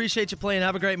 buddy. Appreciate you playing.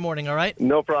 Have a great morning, all right?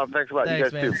 No problem. Thanks a lot. Thanks, you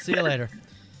guys man. too. See you later.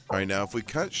 All right, now, if we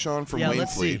cut Sean from Yeah,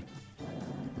 let's see. Waynfleet.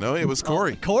 No, it was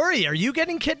Corey. Corey, are you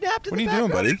getting kidnapped in What are the you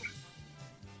doing, background? buddy?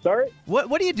 Sorry?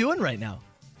 What are you doing right now?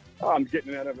 Oh, I'm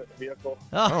getting out of a vehicle.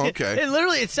 Oh, okay.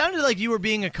 It sounded like you were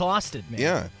being accosted, man.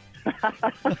 Yeah.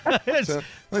 So,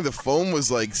 like the foam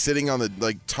was like sitting on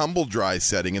the tumble dry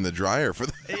setting in the dryer for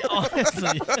the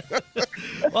Honestly.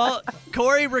 Well,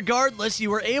 Corey, regardless, you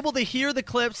were able to hear the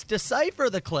clips, decipher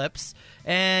the clips,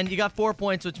 and you got 4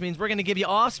 points, which means we're going to give you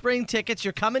Offspring tickets.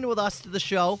 You're coming with us to the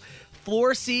show.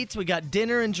 Floor seats. We got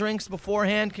dinner and drinks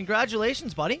beforehand.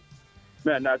 Congratulations, buddy.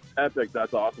 Man, that's epic.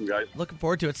 That's awesome, guys. Looking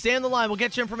forward to it. Stay on the line. We'll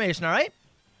get your information, all right?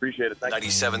 Appreciate it. Thank you.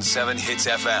 97.7 Hits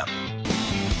FM.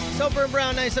 Soper and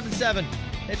Brown, 97.7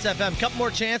 Hits FM. Couple more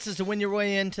chances to win your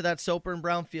way into that Soper and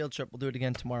Brown field trip. We'll do it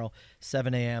again tomorrow,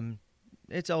 7 a.m.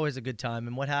 It's always a good time.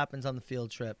 And what happens on the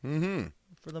field trip? Mm-hmm.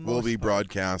 For the most will be part.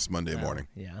 broadcast Monday Well, morning.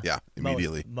 yeah.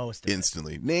 Immediately. Most of it.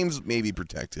 instantly. Names may be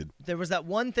protected. There was that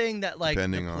one thing that like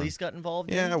Depending the on- police got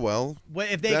involved Yeah, in. well,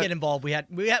 If they that- get involved,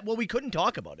 we couldn't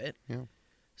talk about it. Yeah.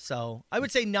 So I would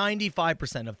say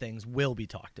 95% of things will be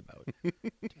talked about,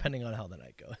 depending on how the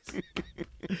night goes.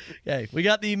 Okay, we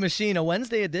got the Machine, a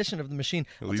Wednesday edition of the Machine.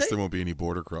 At least there won't be any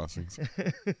border crossings.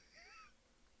 Oh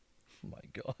my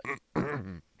God.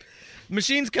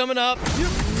 Machine's coming up.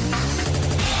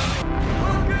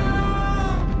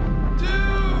 Welcome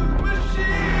to Machine.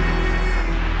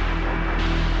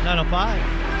 905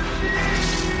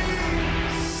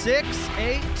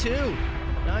 682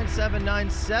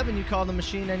 9797. You call the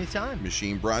Machine anytime.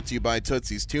 Machine brought to you by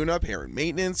Tootsie's Tune-Up, Hair and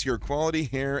Maintenance, your quality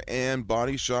hair and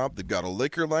body shop. They've got a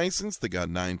liquor license. They got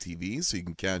 9 TVs, so you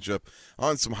can catch up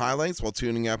on some highlights while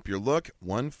tuning up your look.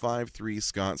 153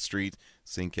 Scott Street,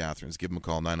 St. Catharines. Give them a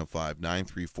call,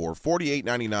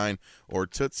 905-934-4899, or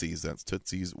Tootsie's. That's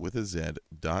Tootsies with a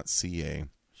Z.ca.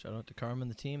 Shout out to Carmen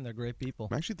and the team. They're great people.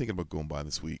 I'm actually thinking about going by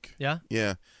this week. Yeah?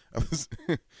 Yeah. I was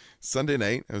Sunday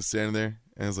night, I was standing there,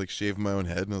 and I was like shaving my own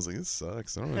head, and I was like, this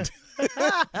sucks. I don't want to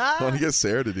I want to get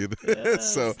Sarah to do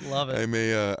this. So love it.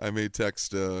 I may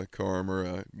text Carm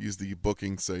or use the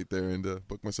booking site there and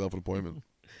book myself an appointment.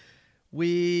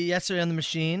 We, yesterday on the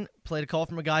Machine, played a call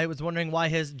from a guy who was wondering why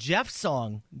his Jeff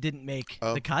song didn't make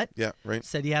the cut. Yeah, right.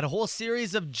 Said he had a whole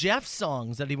series of Jeff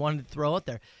songs that he wanted to throw out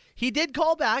there. He did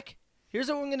call back. Here's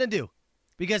what we're going to do.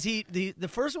 Because the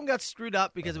first one got screwed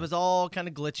up because it was all kind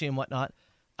of glitchy and whatnot.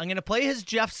 I'm going to play his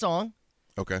Jeff song.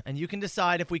 Okay. And you can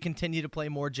decide if we continue to play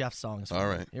more Jeff songs. All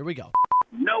right. Here we go.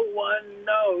 No one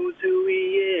knows who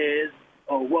he is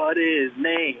or what his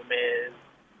name is.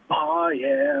 Oh,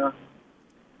 yeah.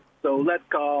 So let's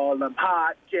call him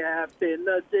Hot Jeff in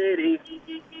the city.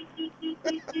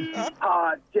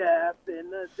 Hot Jeff in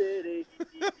the city.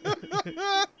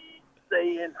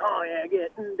 Saying, oh, yeah,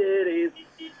 getting ditties.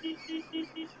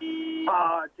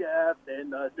 Hot Jeff in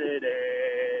the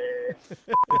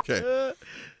city. Okay.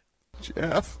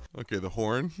 Jeff. Okay, the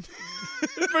horn.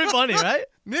 Pretty funny, right?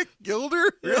 Nick Gilder?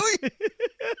 Really?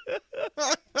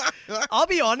 I'll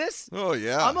be honest. Oh,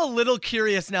 yeah. I'm a little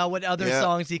curious now what other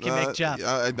songs he can make Jeff.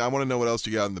 I want to know what else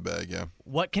you got in the bag, yeah.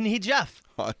 What can he Jeff?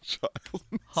 Hot child.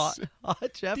 Hot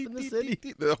Jeff in the city.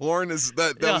 The horn is,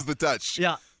 that was the touch.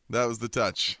 Yeah. That was the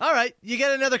touch. All right, you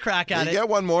get another crack at it. You get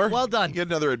one more. Well done. You get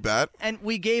another at bat. And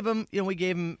we gave him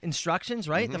instructions,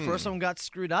 right? Mm-hmm. The first one got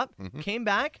screwed up, came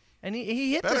back, and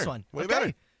he hit Better. this one. Way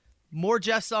better. More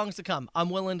Jeff songs to come. I'm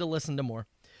willing to listen to more.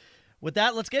 With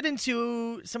that, let's get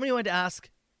into somebody wanted to ask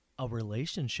a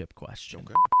relationship question.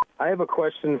 Okay. I have a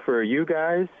question for you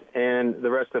guys and the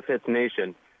rest of Hits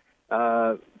Nation.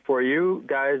 For you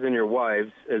guys and your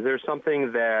wives, is there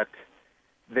something that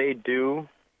they do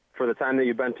for the time that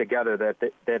you've been together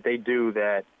that they do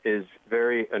that is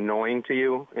very annoying to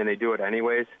you and they do it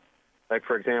anyways? Like,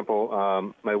 for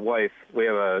example, my wife, we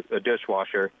have a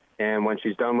dishwasher, and when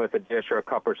she's done with a dish or a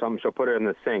cup or something, she'll put it in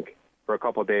the sink for a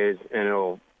couple of days, and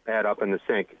it'll add up in the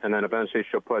sink. And then eventually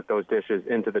she'll put those dishes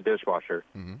into the dishwasher.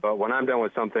 Mm-hmm. But when I'm done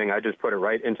with something, I just put it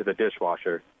right into the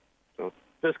dishwasher. So,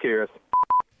 just curious.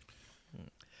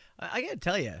 I got to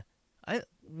tell you,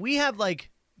 we have,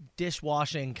 like,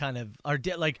 dishwashing kind of, or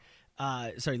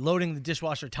loading the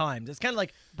dishwasher times. It's kind of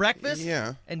like breakfast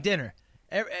and dinner.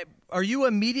 Are you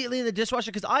immediately in the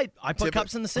dishwasher? Because I put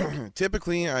cups in the sink.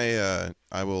 Typically, I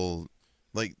will,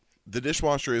 like, the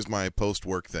dishwasher is my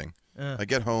post-work thing. I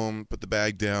get home, put the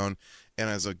bag down, and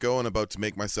as I go and about to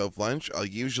make myself lunch, I'll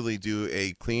usually do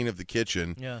a clean of the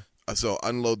kitchen. Yeah. So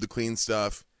unload the clean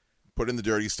stuff, put in the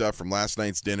dirty stuff from last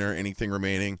night's dinner, anything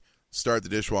remaining, start the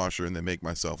dishwasher, and then make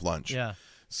myself lunch. Yeah.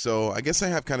 So I guess I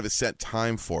have kind of a set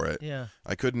time for it. Yeah.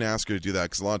 I couldn't ask her to do that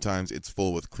because a lot of times it's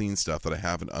full with clean stuff that I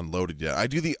haven't unloaded yet. I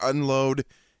do the unload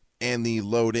and the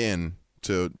load in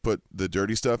to put the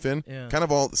dirty stuff in, kind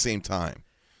of all at the same time.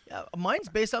 Yeah, mine's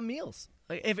based on meals.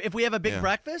 Like if we have a big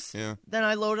breakfast, then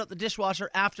I load up the dishwasher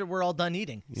after we're all done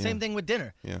eating. Same thing with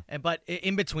dinner. Yeah. But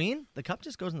in between, the cup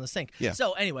just goes in the sink. Yeah.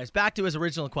 So anyways, back to his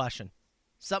original question.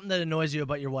 Something that annoys you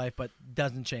about your wife but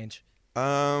doesn't change.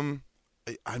 I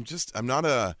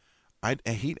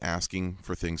hate asking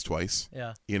for things twice.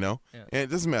 Yeah. You know? Yeah. And it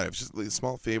doesn't matter. It's just like a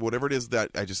small favor, whatever it is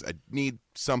that I need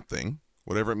something,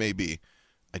 whatever it may be.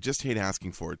 I just hate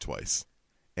asking for it twice.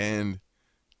 And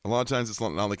a lot of times it's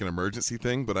not like an emergency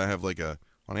thing, but I have like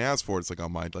when I ask for it, it's like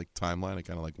on my like timeline. I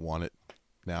kind of like want it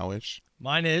now-ish.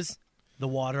 Mine is the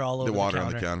water all over the water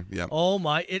counter. on the counter, yeah. Oh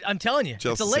my, I'm telling you,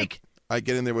 Chelsea it's a lake. I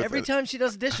get in there with every time she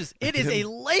does dishes. It is a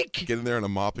lake. Get in there and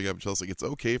I'm mopping up. Chelsea's like, it's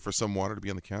okay for some water to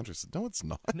be on the counter. I said, no, it's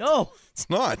not. No, it's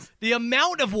not. The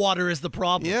amount of water is the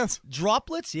problem. Yes.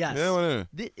 Droplets, yes. Yeah, whatever.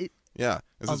 Yeah,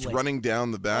 as it's running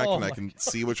down the back and I can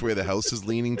see which way the house is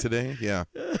leaning today. Yeah.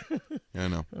 I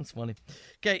know. That's funny.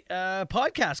 Okay,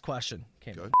 podcast question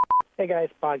came in. Hey guys,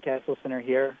 podcast listener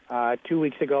here. 2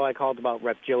 weeks ago I called about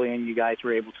Rep Jillian. You guys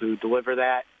were able to deliver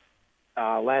that.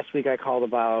 Last week I called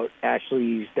about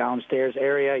Ashley's downstairs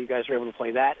area. You guys were able to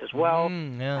play that as well.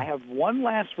 I have one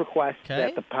last request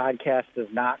that the podcast does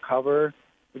not cover.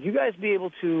 Would you guys be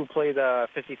able to play the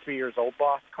 53 years old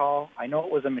boss call? I know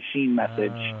it was a machine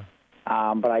message,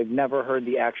 but I've never heard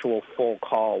the actual full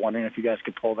call. Wondering if you guys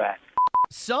could pull that.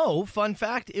 So, fun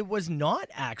fact, it was not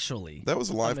actually. That was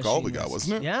a live call we got,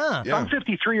 wasn't it? Yeah. Yeah. I'm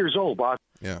 53 years old, boss.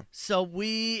 Yeah. So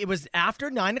it was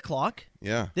after 9 o'clock.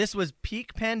 Yeah. This was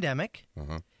peak pandemic.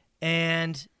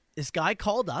 And this guy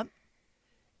called up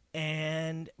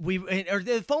and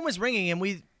the phone was ringing and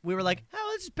we were like, oh,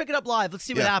 let's just pick it up live. Let's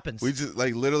see what happens. We just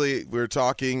literally, we were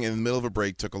talking in the middle of a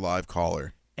break, took a live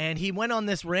caller. And he went on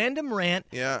this random rant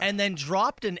and then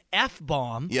dropped an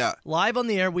F-bomb live on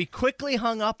the air. We quickly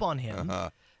hung up on him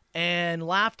and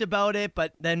laughed about it,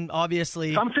 but then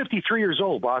obviously... I'm 53 years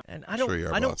old, boss. And I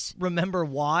don't remember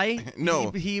why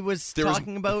he was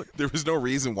talking about... There was no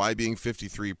reason why being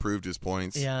 53 proved his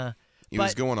points. Yeah. He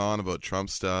was going on about Trump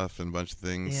stuff and a bunch of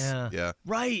things. Yeah.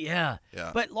 Right, yeah.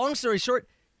 But long story short,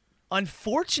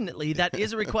 unfortunately, that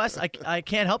is a request I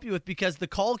can't help you with because the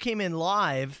call came in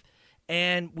live...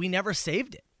 And we never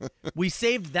saved it. We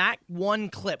saved that one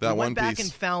clip. We went back and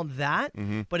found that.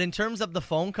 But in terms of the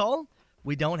phone call,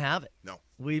 we don't have it. No.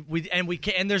 We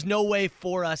can't, and there's no way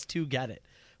for us to get it.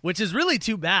 which is really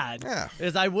too bad. Yeah.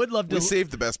 Because I would love to. We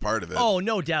saved the best part of it. Oh,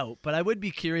 no doubt. But I would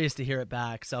be curious to hear it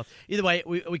back. So either way,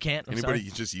 we can't. I'm Anybody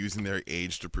sorry. just using their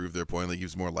age to prove their point, like he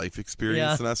has more life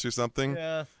experience Yeah. than us or something?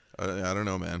 Yeah. I don't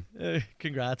know, man.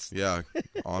 Congrats. Yeah.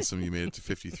 Awesome. You made it to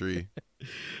 53.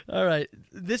 All right.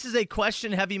 This is a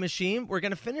question-heavy machine. We're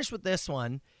going to finish with this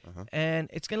one, and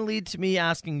it's going to lead to me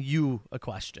asking you a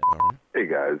question. All right. Hey,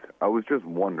 guys. I was just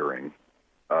wondering.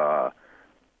 I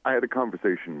had a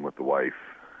conversation with the wife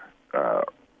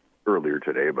earlier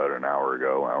today, about an hour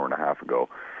and a half ago,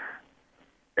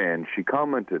 and she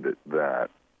commented that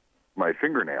my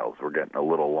fingernails were getting a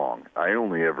little long. I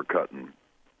only ever cut them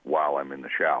while I'm in the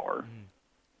shower.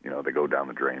 You know, they go down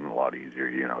the drain a lot easier,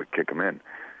 kick them in.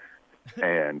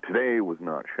 And today was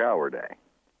not shower day.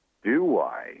 Do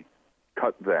I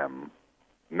cut them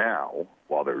now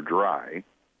while they're dry,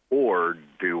 or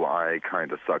do I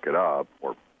kind of suck it up,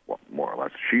 or more or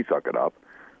less she suck it up,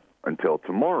 until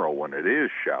tomorrow when it is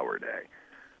shower day?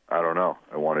 I don't know.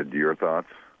 I wanted your thoughts.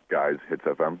 Guys, Hits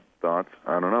FM thoughts.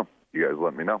 I don't know. You guys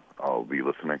let me know. I'll be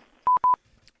listening.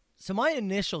 So my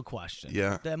initial question,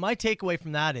 my takeaway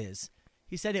from that is,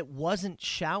 he said it wasn't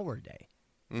shower day.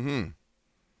 Mm-hmm.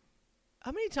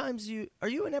 How many times are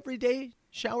you an everyday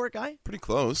shower guy? Pretty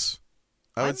close.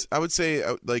 I would say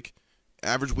like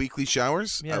average weekly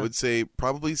showers. Yeah. I would say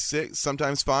probably 6,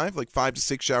 sometimes 5, like 5 to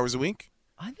 6 showers a week.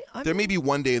 There may be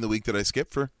one day in the week that I skip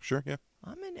for sure. Yeah.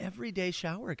 I'm an everyday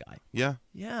shower guy. Yeah.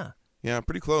 Yeah. Yeah.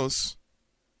 Pretty close.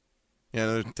 Yeah.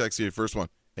 Another text here. First one.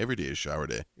 Every day is shower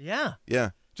day. Yeah.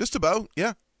 Yeah. Just about.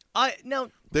 Yeah.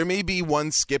 There may be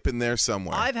one skip in there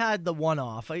somewhere. I've had the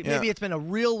one-off. Maybe it's been a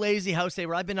real lazy house day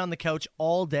where I've been on the couch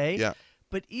all day. Yeah.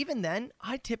 But even then,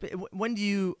 I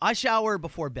shower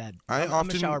before bed. I'm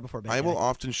a shower before bed. I will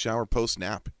often shower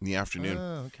post-nap in the afternoon.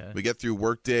 Oh, okay. We get through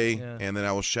work day, and then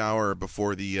I will shower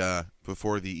before the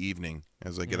evening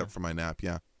as I get up from my nap.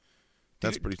 Yeah.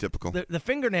 That's pretty typical. The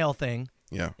fingernail thing,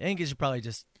 yeah. I think you should probably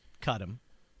just cut them.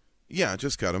 Yeah,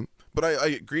 just cut them. But I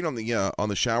agreed on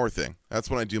the shower thing. That's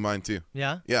when I do mine too.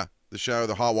 Yeah? Yeah. The shower,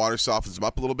 the hot water softens them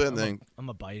up a little bit. I'm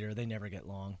a biter. They never get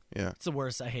long. Yeah. It's the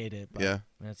worst. I hate it. But yeah.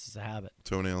 That's just a habit.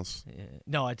 Toenails. Yeah.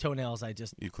 No, toenails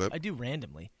You clip? I do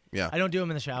randomly. Yeah. I don't do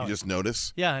them in the shower. You just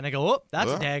notice? Yeah, and I go, oh,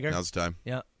 that's a dagger. Now's the time.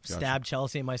 Yeah. Gotcha. Stabbed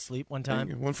Chelsea in my sleep one time.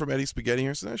 One from Eddie Spaghetti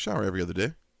here says I shower every other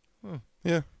day.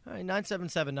 Yeah. All right,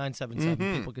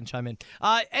 977-977. People can chime in.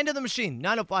 End of the machine,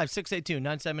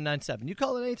 905-682-9797. You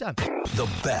call it anytime. The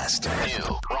best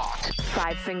new rock.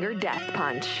 5-finger death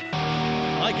punch.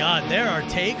 My God, there are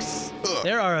takes.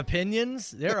 There are opinions.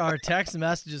 There are text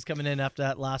messages coming in after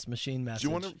that last machine message.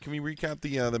 Can we recap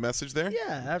the message there?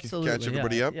 Yeah, absolutely. Catch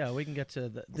everybody up? Yeah, we can get to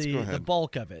the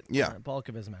bulk of it. Yeah. Bulk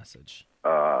of his message.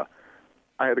 I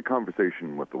had a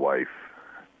conversation with the wife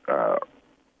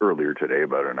earlier today,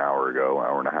 about an hour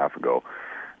and a half ago,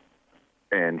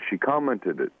 and she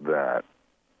commented that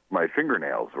my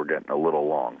fingernails were getting a little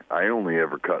long. I only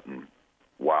ever cut them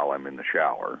while I'm in the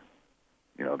shower.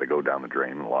 You know, they go down the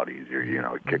drain a lot easier,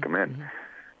 kick them in.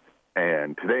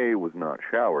 And today was not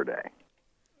shower day.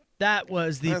 That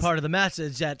was the part of the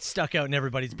message that stuck out in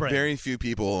everybody's brain. Very few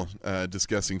people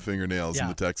discussing fingernails in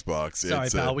the text box. Sorry,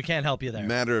 pal, we can't help you there.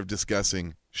 Matter of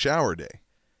discussing shower day.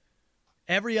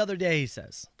 Every other day, he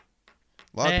says.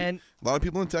 A lot of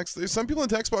people in text. There's some people in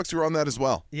text box who are on that as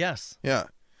well. Yes. Yeah.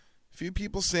 A few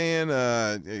people saying,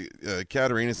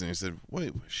 Katarina's in here said,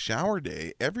 wait, shower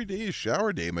day? Every day is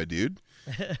shower day, my dude.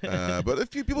 But a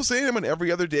few people saying I'm an every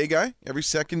other day guy, every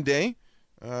second day.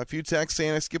 A few texts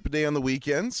saying I skip a day on the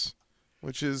weekends,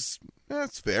 which is,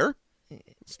 that's fair.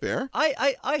 It's fair.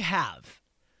 I have,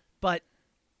 but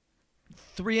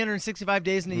 365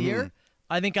 days in a year,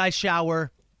 I think I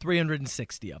shower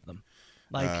 360 of them.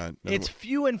 Like, it's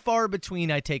few and far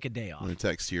between I take a day off. The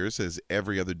text here says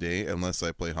every other day unless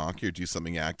I play hockey or do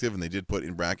something active, and they did put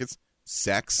in brackets,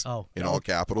 sex in all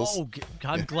capitals. Oh,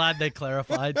 I'm glad they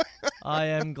clarified. I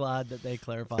am glad that they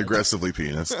clarified. Aggressively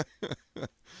penis.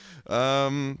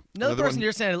 Another person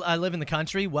here saying I live in the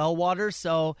country, well water,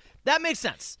 so that makes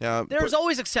sense. Yeah, There's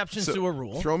always exceptions to a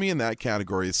rule. Throw me in that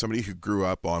category as somebody who grew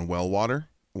up on well water,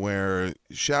 where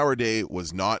shower day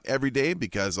was not every day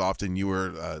because often you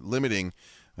were limiting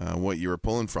what you were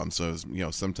pulling from. So it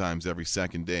was, sometimes every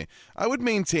second day. I would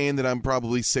maintain that I'm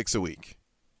probably 6 a week.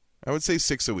 I would say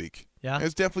 6 a week. Yeah.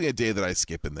 There's definitely a day that I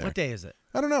skip in there. What day is it?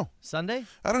 I don't know. Sunday?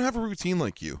 I don't have a routine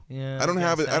like you. Yeah. I don't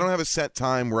have a set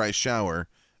time where I shower.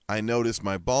 I notice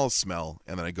my balls smell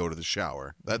and then I go to the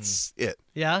shower. That's it.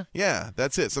 Yeah? Yeah,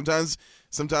 that's it. Sometimes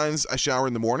I shower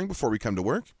in the morning before we come to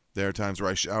work. There are times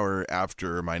where I shower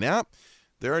after my nap.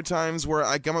 There are times where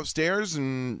I come upstairs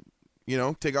and,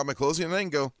 take off my clothes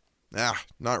and go,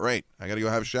 Not right. I got to go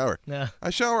have a shower. Yeah. I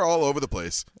shower all over the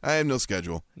place. I have no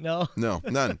schedule. No. No,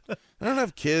 none. I don't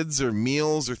have kids or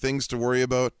meals or things to worry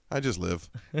about. I just live.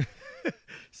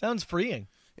 Sounds freeing.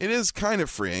 It is kind of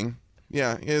freeing.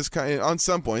 Yeah, it is kind of, on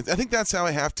some points. I think that's how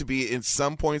I have to be in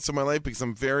some points of my life because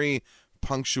I'm very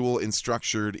punctual and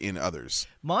structured in others.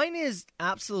 Mine is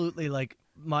absolutely like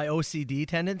my OCD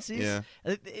tendencies. Yeah.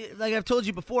 Like I've told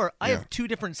you before, I Yeah. have 2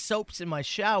 different soaps in my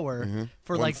shower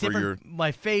for One like for different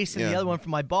my face and the Yeah. other one for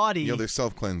my body. They're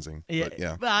self-cleansing. Yeah, But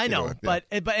yeah. I know, Either way,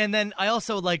 yeah. but and then I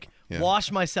also like Yeah.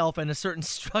 wash myself in a certain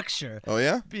structure. Oh,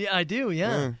 yeah? Yeah, I do.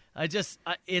 Yeah, Yeah. I just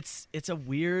it's a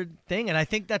weird thing, and I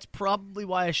think that's probably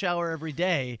why I shower every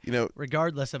day.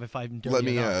 Regardless of if I'm dirty. Let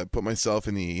me or not. put myself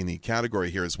in the category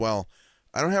here as well.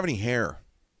 I don't have any hair.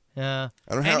 Yeah.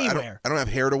 I don't have Anywhere. I don't have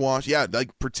hair to wash. Yeah,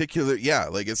 like particular. Yeah,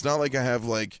 like it's not like I have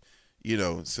like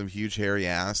some huge hairy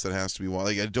ass that has to be washed.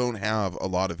 Like I don't have a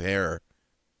lot of hair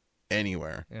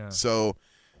anywhere. Yeah. So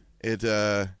it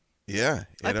yeah.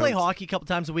 I play hockey a couple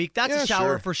times a week. That's Yeah, a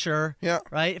shower sure. for sure. Yeah.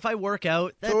 Right. If I work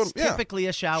out, that's Yeah. typically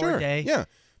a shower Sure, day. Yeah.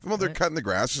 If I'm out there Right. cutting the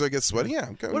grass because I get sweaty, yeah.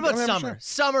 What about summer?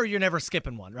 Summer, you're never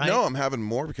skipping one, right? No, I'm having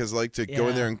more because I like to go in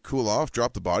Yeah. there and cool off,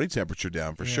 drop the body temperature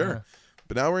down for Yeah. sure.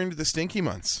 But now we're into the stinky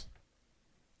months.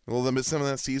 A little bit, some of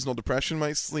that seasonal depression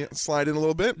might slide in a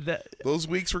little bit. Those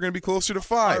weeks we're going to be closer to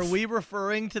 5. Are we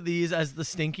referring to these as the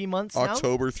stinky months now?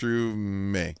 October through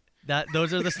May.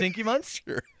 Those are the stinky months?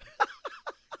 Sure.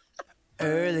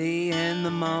 Early in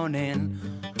the morning.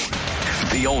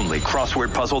 The only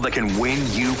crossword puzzle that can win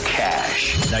you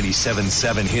cash.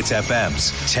 97.7 Hits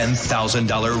FM's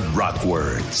 $10,000 Rock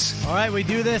Words. All right, we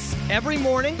do this every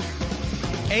morning.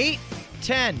 8,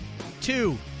 10,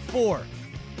 2, 4.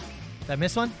 Did I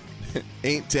miss one?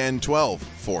 8, 10, 12,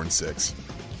 4, and 6.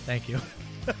 Thank you.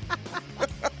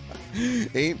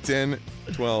 8, 10,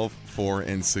 12, 4,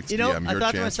 and 6 You know, p.m. I Your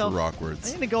thought to chance myself, for Rock Words.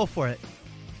 I'm going to go for it.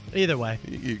 Either way.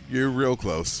 You're real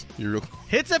close.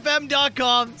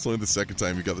 HitsFM.com. It's only the second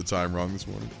time you got the time wrong this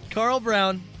morning. Carl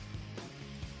Brown.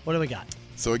 What do we got?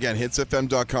 So again,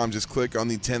 hitsfm.com. Just click on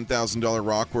the $10,000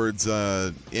 Rock Words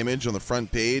image on the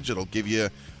front page. It'll give you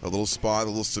a little spot, a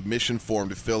little submission form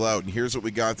to fill out. And here's what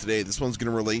we got today. This one's going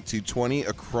to relate to 20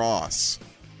 across.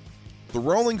 The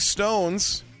Rolling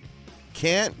Stones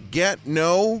can't get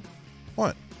no...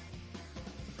 What?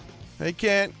 They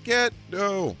can't get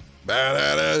no...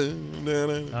 I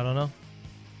don't know.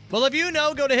 Well, if you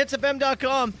know, go to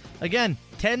hitsfm.com. Again,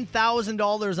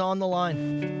 $10,000 on the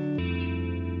line.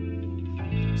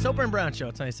 Soper and Brown Show,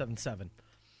 it's 97.7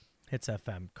 Hits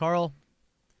FM. Carl,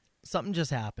 something just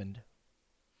happened.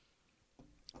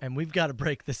 And we've got to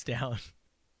break this down.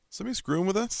 Somebody screwing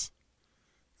with us?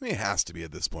 I mean, it has to be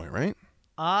at this point, right?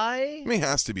 I mean, it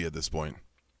has to be at this point.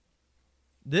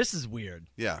 This is weird.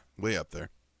 Yeah, way up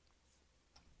there.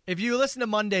 If you listen to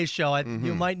Monday's show,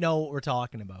 you might know what we're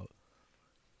talking about.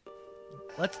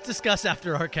 Let's discuss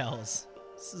after our cows.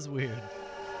 This is weird.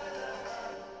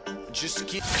 Just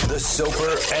keep the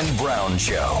Soper and Brown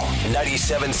Show.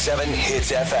 97.7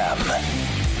 Hits FM.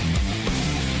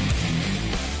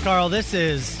 Carl, this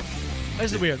is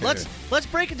weird. Let's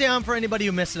break it down for anybody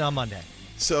who missed it on Monday.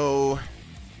 So,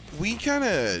 we kind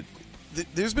of...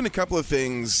 there's been a couple of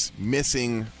things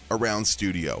missing around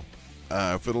studio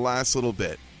for the last little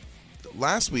bit.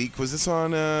 Last week, was this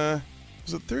on...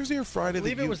 was it Thursday or Friday? I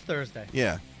believe it was Thursday.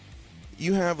 Yeah.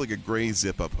 You have like a gray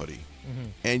zip-up hoodie. Mm-hmm.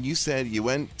 And you said you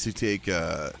went to take you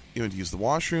went to use the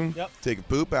washroom, Yep. take a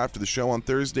poop after the show on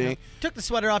Thursday. Yep. Took the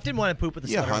sweater off, didn't want to poop with the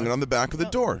sweater hung on. it on the back of the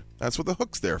door. That's what the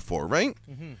hook's there for, right?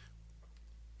 Mm-hmm.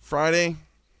 Friday,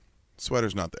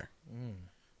 sweater's not there.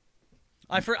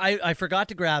 I forgot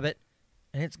to grab it,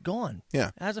 and it's gone.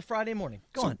 Yeah. As of Friday morning.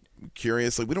 Gone. So,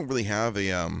 curious, like we don't really have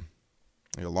a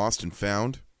lost and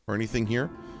found or anything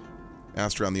here.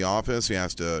 Asked around the office. We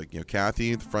asked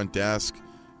Kathy, the front desk,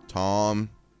 Tom,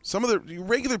 some of the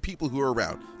regular people who are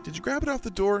around. Did you grab it off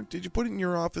the door? Did you put it in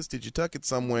your office? Did you tuck it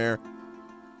somewhere?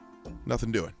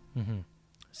 Nothing doing. Mm-hmm.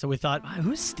 So we thought,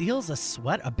 who steals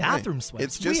a bathroom sweater?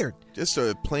 It's just weird. Just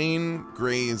a plain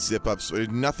gray zip-up sweater.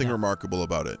 Nothing remarkable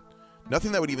about it.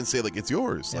 Nothing that would even say like it's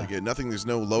yours. Yeah. Like nothing. There's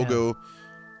no logo.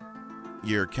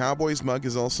 Your Cowboys mug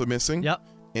is also missing. Yep.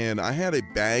 And I had a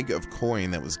bag of coin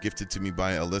that was gifted to me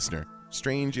by a listener.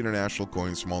 Strange international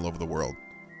coins from all over the world.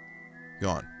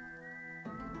 Gone.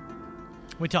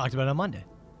 We talked about it on Monday.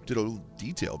 Did a little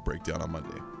detailed breakdown on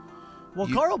Monday. Well,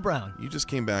 Carl Brown. You just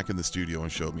came back in the studio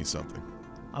and showed me something.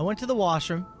 I went to the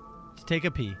washroom to take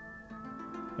a pee.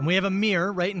 And we have a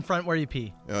mirror right in front where you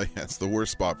pee. Oh, yeah. It's the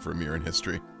worst spot for a mirror in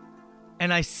history.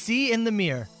 And I see in the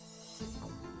mirror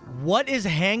what is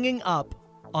hanging up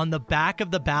on the back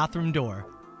of the bathroom door.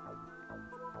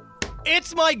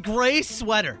 It's my gray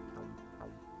sweater.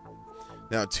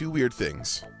 Now, two weird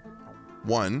things.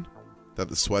 One, that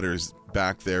the sweater's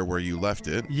back there where you left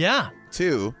it. Yeah.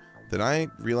 Two, that I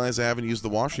realize I haven't used the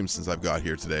washroom since I've got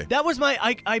here today. That was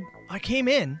my... I came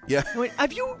in. Yeah. I went,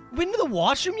 have you been to the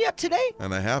washroom yet today?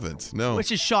 And I haven't. No.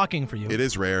 Which is shocking for you. It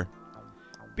is rare.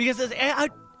 Because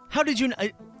how did you...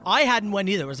 I hadn't went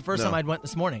either. It was the first time I'd went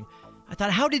this morning. I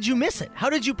thought, how did you miss it? How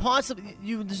did you possibly...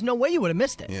 There's no way you would have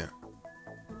missed it. Yeah.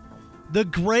 The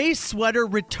gray sweater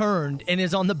returned and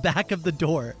is on the back of the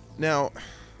door. Now,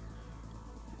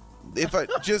 if I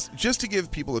just to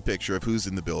give people a picture of who's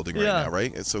in the building right now,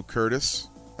 right? So Curtis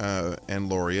and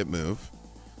Lori at Move.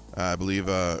 I believe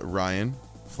Ryan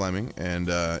Fleming and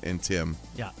Tim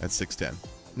at 610.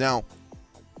 Now,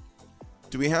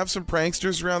 do we have some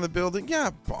pranksters around the building? Yeah,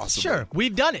 possibly. Sure,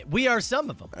 we've done it. We are some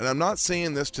of them. And I'm not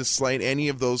saying this to slight any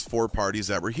of those four parties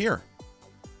that were here.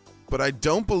 But I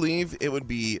don't believe it would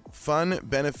be fun,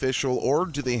 beneficial, or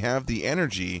do they have the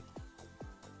energy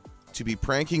to be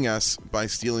pranking us by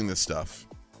stealing this stuff?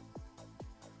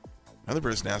 Another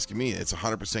person asking me, it's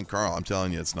 100% Carl. I'm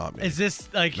telling you, it's not me. Is this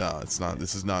like... No, it's not.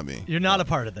 This is not me. You're not a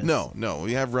part of this? No.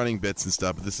 We have running bits and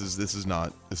stuff, but this is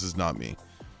not me.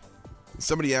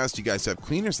 Somebody asked, you guys have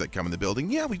cleaners that come in the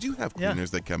building? Yeah, we do have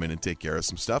cleaners that come in and take care of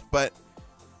some stuff, but...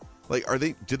 Like,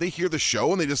 did they hear the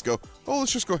show and they just go, oh,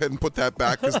 let's just go ahead and put that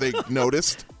back because they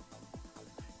noticed?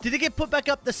 Did it get put back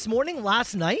up this morning,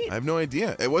 last night? I have no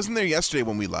idea. It wasn't there yesterday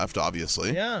when we left,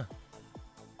 obviously. Yeah.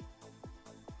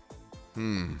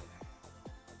 This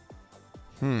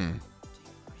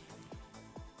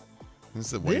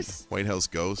is the White House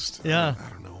ghost. Yeah. I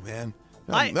don't know, man.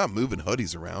 I'm not moving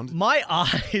hoodies around. My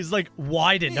eyes,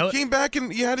 widened. You came back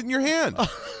and you had it in your hand.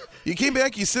 You came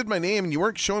back, you said my name, and you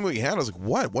weren't showing what you had. I was like,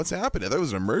 what? What's happening? I thought it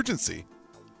was an emergency.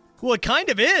 Well, it kind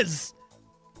of is.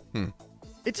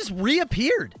 It just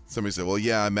reappeared. Somebody said, well,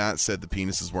 yeah, Matt said the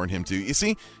penises weren't him too. You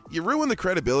see, you ruined the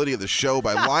credibility of the show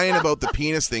by lying about the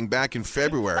penis thing back in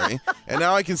February. And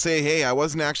now I can say, hey, I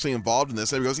wasn't actually involved in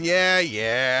this. Everybody goes,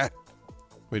 yeah.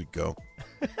 Way to go.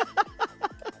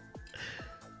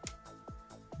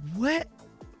 What?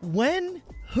 When?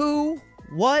 Who?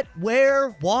 What?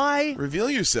 Where? Why? Reveal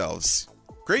yourselves.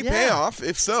 Great payoff,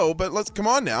 if so, but let's come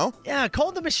on now. Yeah,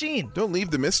 call the machine. Don't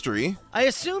leave the mystery. I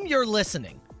assume you're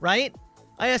listening, right?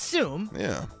 I assume.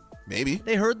 Yeah, maybe.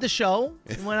 They heard the show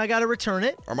and when I got to return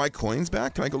it. Are my coins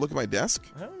back? Can I go look at my desk?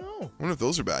 I don't know. I wonder if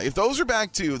those are back. If those are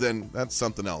back too, then that's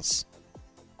something else.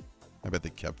 I bet they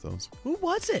kept those. Who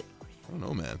was it? I don't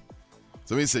know, man.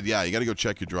 Somebody said, yeah, you got to go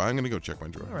check your drawer. I'm going to go check my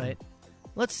drawer. All right.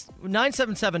 Let's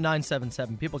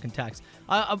 977-977. People can text.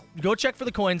 I'll go check for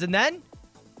the coins, and then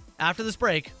after this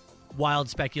break, wild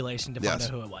speculation to find out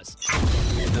who it was.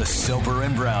 The Soper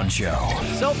and Brown Show.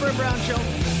 Soper and Brown Show.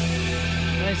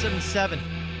 977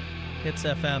 Hits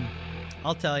FM.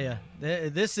 I'll tell you,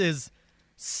 this is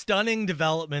stunning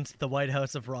developments at the White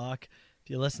House of Rock. If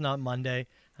you listen on Monday,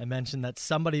 I mentioned that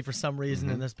somebody for some reason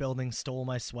in this building stole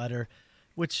my sweater,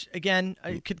 which again,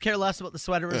 I could care less about the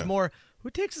sweater. It was more, who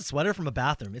takes a sweater from a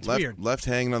bathroom? It's weird. Left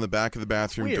hanging on the back of the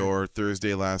bathroom door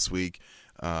Thursday last week.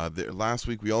 Last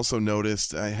week we also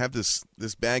noticed I have this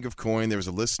bag of coin. There was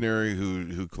a listener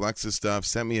who collects this stuff,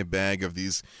 sent me a bag of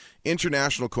these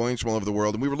international coins from all over the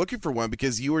world, and we were looking for one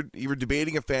because you were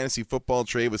debating a fantasy football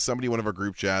trade with somebody in one of our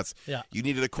group chats. Yeah. You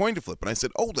needed a coin to flip, and I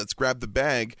said, oh, let's grab the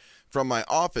bag from my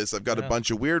office. I've got a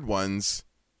bunch of weird ones,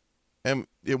 and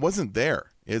it wasn't there.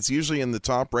 It's usually in the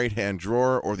top right-hand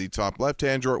drawer or the top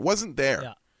left-hand drawer. It wasn't there.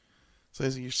 Yeah. So I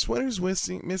said, your sweater's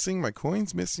missing, my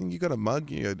coin's missing, you got a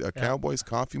mug, a Cowboys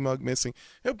coffee mug missing,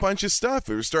 a bunch of stuff.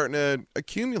 It was starting to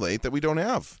accumulate that we don't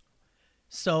have.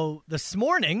 So this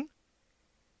morning,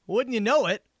 wouldn't you know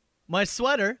it, my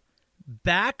sweater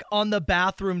back on the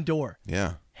bathroom door.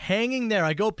 Yeah. Hanging there.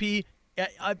 I go pee.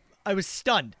 I was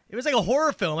stunned. It was like a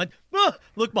horror film. Like,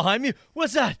 look behind me.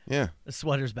 What's that? Yeah. The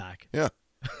sweater's back. Yeah.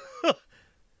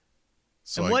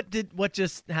 So and what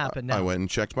just happened now? I went and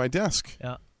checked my desk.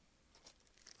 Yeah.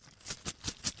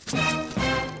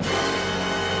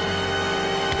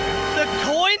 The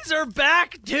coins are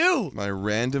back too. My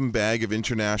random bag of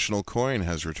international coin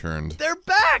has returned. They're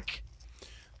back.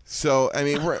 So, I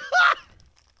mean,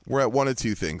 we're at one of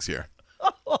two things here.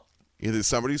 Either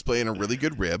somebody's playing a really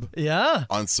good rib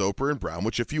on Soper and Brown,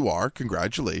 which if you are,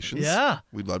 congratulations. Yeah.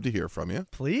 We'd love to hear from you.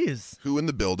 Please. Who in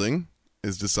the building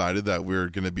has decided that we're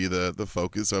going to be the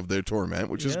focus of their torment,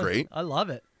 which is great. I love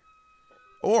it.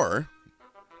 Or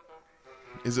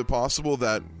is it possible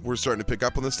that we're starting to pick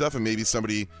up on this stuff and maybe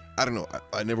somebody, I don't know,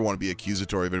 I never want to be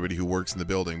accusatory of anybody who works in the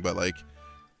building, but like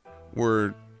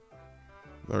we're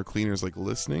our cleaners like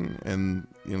listening, and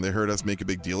they heard us make a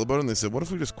big deal about it, and they said, "What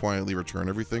if we just quietly return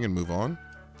everything and move on?"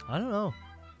 I don't know.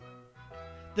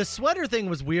 The sweater thing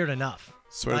was weird enough.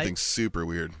 Sweater right? thing's super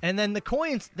weird. And then the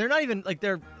coins, they're not even like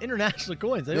they're international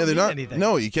coins. They don't they're mean not. anything.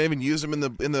 No, you can't even use them in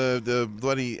the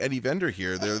bloody Eddie Vendor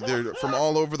here. They're from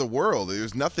all over the world.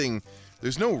 There's nothing.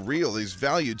 There's no real. There's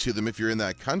value to them if you're in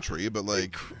that country, but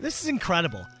like this is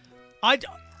incredible.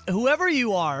 Whoever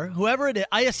you are, whoever it is,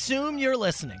 I assume you're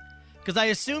listening because I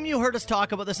assume you heard us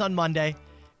talk about this on Monday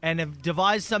and have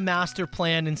devised some master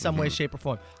plan in some way, shape, or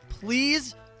form.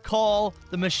 Please call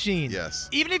the machine. Yes.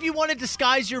 Even if you want to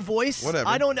disguise your voice, whatever.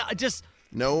 I don't know. Just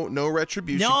no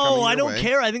retribution. No, I your don't way.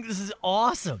 care. I think this is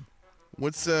awesome.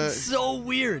 What's so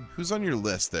weird? Who's on your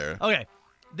list there? Okay,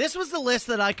 this was the list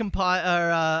that I compiled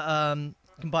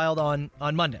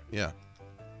on Monday. Yeah.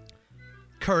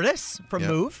 Curtis from Yeah.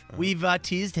 Move. We've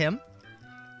teased him.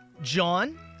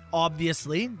 John,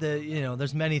 obviously.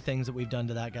 There's many things that we've done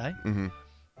to that guy. Mm-hmm.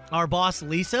 Our boss,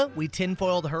 Lisa, we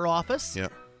tinfoiled her office. Yeah.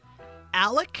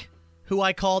 Alec, who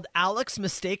I called Alex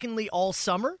mistakenly all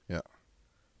summer. Yeah.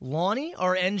 Lonnie,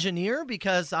 our engineer,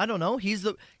 because I don't know, he's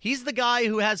the guy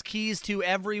who has keys to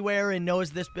everywhere and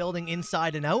knows this building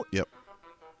inside and out. Yep.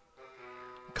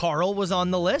 Carl was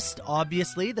on the list,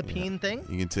 obviously, the peen thing.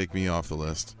 You can take me off the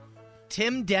list.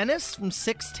 Tim Dennis from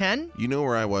 610. You know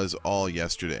where I was all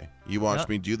yesterday. You watched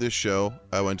me do this show.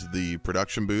 I went to the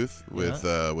production booth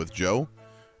with Joe.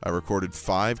 I recorded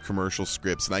 5 commercial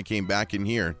scripts, and I came back in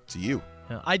here to you.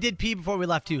 I did pee before we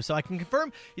left, too, so I can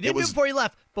confirm you didn't do it before you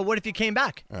left, but what if you came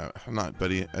back? I'm not,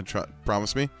 buddy.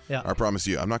 Promise me? Yeah. I promise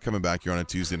you. I'm not coming back here on a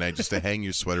Tuesday night just to hang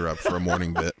your sweater up for a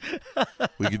morning bit.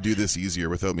 We could do this easier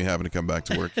without me having to come back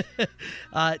to work.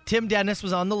 Tim Dennis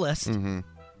was on the list. Mm-hmm.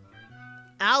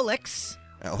 Alex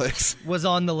was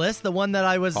on the list, the one that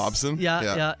I was... Hobson?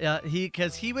 Yeah.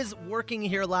 Because he was working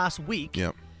here last week.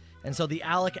 Yep. And so the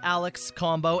Alex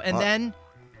combo, and then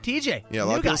TJ. Yeah, a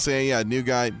lot of people say, new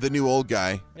guy, the new old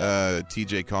guy,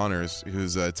 TJ Connors,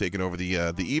 who's taking over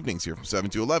the evenings here from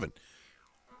 7 to 11.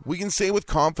 We can say with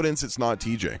confidence it's not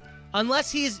TJ.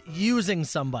 Unless he's using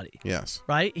somebody. Yes.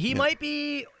 Right? He might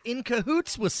be in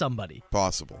cahoots with somebody.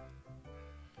 Possible.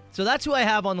 So that's who I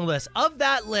have on the list. Of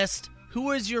that list,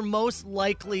 who is your most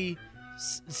likely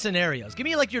scenarios? Give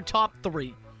me like your top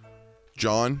 3.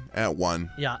 John at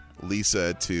 1. Yeah. Lisa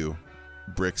at 2.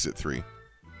 Bricks at 3.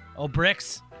 Oh,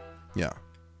 Bricks? Yeah.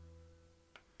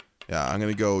 Yeah, I'm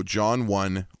going to go John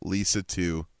 1, Lisa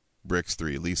 2, Bricks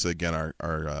 3. Lisa, again,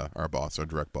 our boss, our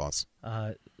direct boss.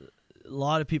 A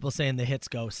lot of people saying the Hits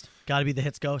Ghost. Got to be the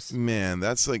Hits Ghost. Man,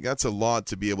 that's a lot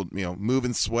to be able to,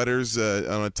 moving sweaters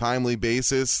on a timely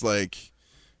basis. Like,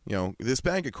 this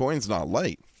bag of coins not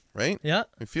light, right? Yeah.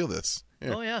 I feel this.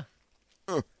 Here. Oh, yeah.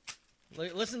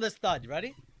 Listen to this thud. You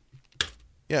ready?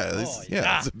 Yeah,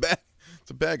 it's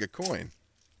a bag of coin.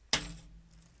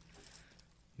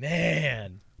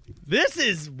 Man, this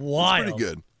is wild. It's pretty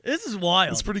good. This is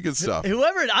wild. It's pretty good stuff.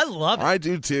 I love it. I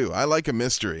do too. I like a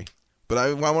mystery. But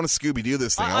I want to Scooby-Doo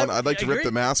this thing. I'd like to rip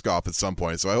the mask off at some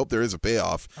point, so I hope there is a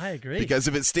payoff. I agree. Because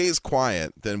if it stays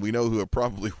quiet, then we know who it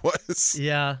probably was.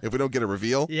 Yeah. If we don't get a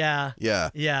reveal. Yeah. Yeah.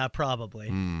 Yeah, probably.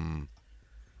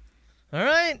 All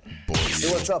right. Hey,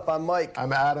 what's up? I'm Mike.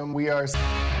 I'm Adam. We are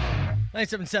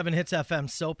 977 Hits FM,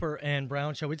 Soper and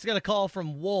Brown Show. We just got a call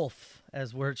from Wolf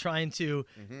as we're trying to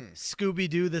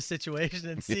Scooby-Doo the situation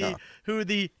and see who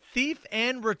the thief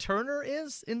and returner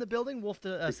is in the building. Wolf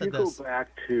if said you this. Go back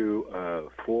to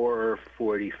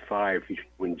 4:45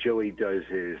 when Joey does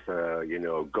his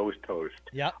ghost host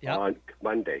on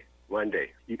Monday.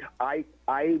 I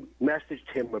messaged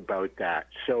him about that,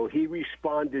 so he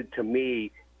responded to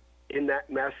me in that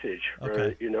message, at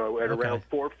around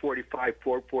 4:45,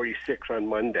 4:46 on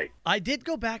Monday. I did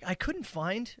go back. I couldn't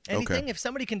find anything. Okay. If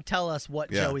somebody can tell us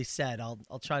what Joey said, I'll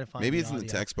try to find. Maybe the it's in the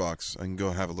audio. text box. I can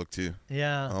go have a look too.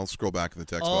 Yeah. I'll scroll back in the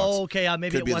text box. Oh, okay.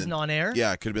 Maybe it wasn't on air.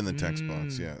 Yeah, it could have been the text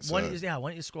box. Yeah. So why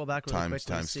don't you scroll back really quick?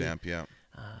 Timestamp. Yeah.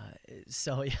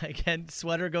 So again,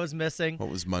 sweater goes missing. What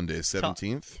was Monday?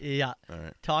 17th. Yeah. All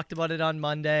right. Talked about it on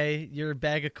Monday. Your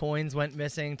bag of coins went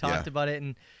missing. Talked about it,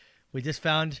 and we just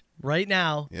found right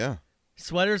now. Yeah.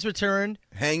 Sweaters returned.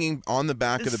 Hanging on the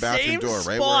back of the bathroom door,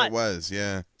 right where it was.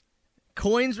 Yeah.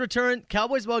 Coins returned.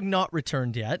 Cowboys bug not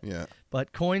returned yet. Yeah.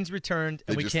 But coins returned,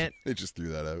 and They just threw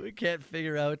that out. We can't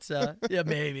figure out.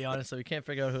 Maybe honestly, we can't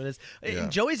figure out who it is. Yeah.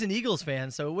 And Joey's an Eagles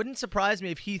fan, so it wouldn't surprise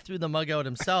me if he threw the mug out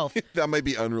himself. That might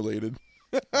be unrelated.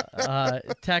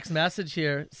 Text message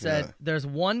here said, "There's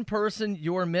one person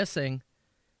you're missing,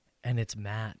 and it's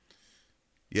Matt."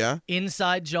 Yeah?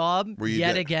 Inside job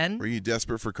again. Were you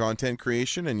desperate for content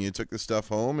creation and you took the stuff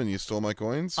home and you stole my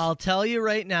coins? I'll tell you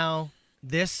right now,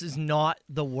 this is not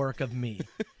the work of me.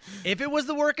 If it was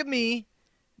the work of me,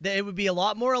 it would be a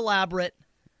lot more elaborate.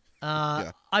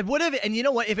 I would have, and you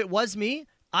know what? If it was me,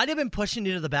 I'd have been pushing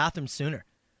you to the bathroom sooner.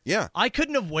 Yeah. I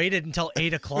couldn't have waited until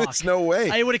 8 o'clock. There's no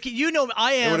way. I would have,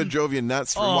 I am. It would have drove you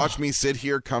nuts for watch me sit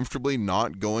here comfortably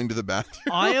not going to the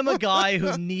bathroom. I am a guy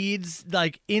who needs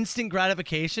like instant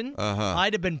gratification.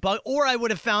 I'd have been or I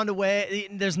would have found a way.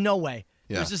 There's no way.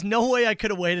 Yeah. There's just no way I could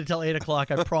have waited until 8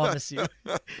 o'clock. I promise you.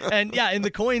 And yeah, in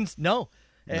the coins, no.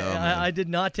 I did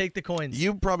not take the coins.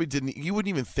 You probably didn't. You wouldn't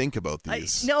even think about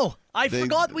these. I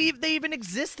forgot they even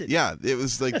existed. Yeah, it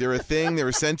was like they were a thing. They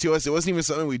were sent to us. It wasn't even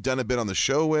something we'd done a bit on the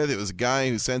show with. It was a guy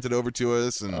who sent it over to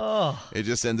us, and it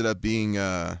just ended up being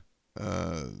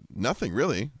nothing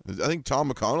really. I think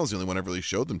Tom McConnell's the only one I really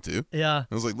showed them to. Yeah.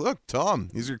 I was like, look, Tom,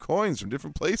 these are coins from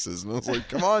different places. And I was like,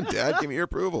 come on, Dad, give me your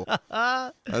approval.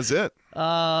 That's it.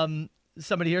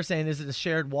 Somebody here saying, is it a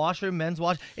shared washroom, men's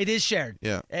wash? It is shared.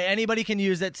 Yeah. Anybody can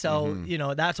use it, so,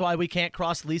 that's why we can't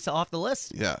cross Lisa off the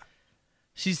list. Yeah.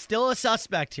 She's still a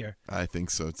suspect here. I think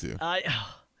so, too. I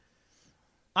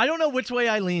don't know which way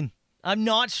I lean. I'm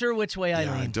not sure which way I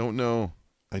lean. I don't know.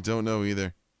 I don't know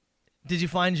either. Did you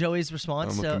find Joey's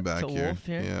response I'm looking back to here. Wolf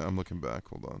here? Yeah, I'm looking back.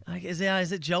 Hold on. Is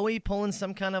it Joey pulling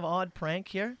some kind of odd prank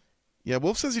here? Yeah,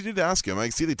 Wolf says he did ask him. I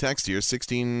see the text here,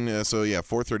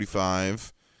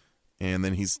 4:35. And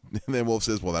then Wolf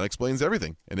says, "Well, that explains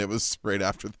everything." And it was right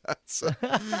after that. So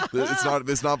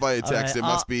it's not by a text. Right,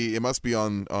 it must be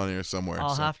on here somewhere.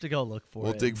 I'll have to go look for it.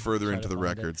 We'll dig further into the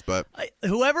records, but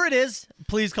whoever it is,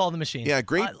 please call the machine. Yeah,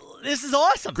 great. This is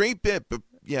awesome. Great bit, but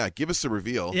yeah, give us a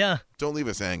reveal. Yeah. Don't leave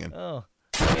us hanging. Oh.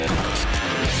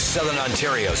 Southern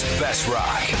Ontario's best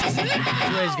rock.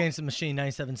 Rays Against the Machine,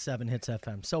 97.7 Hits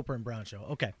FM. Soper and Brown Show.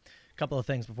 Okay. Couple of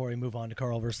things before we move on to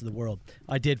Carl versus the World.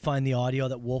 I did find the audio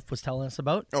that Wolf was telling us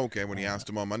about. Okay, when he asked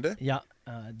him on Monday? Yeah.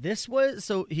 This was,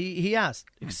 so he asked,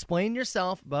 explain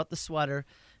yourself about the sweater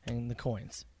and the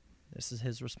coins. This is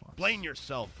his response. Explain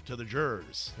yourself to the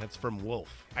jurors. That's from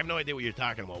Wolf. I have no idea what you're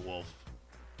talking about, Wolf.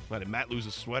 What, did Matt lose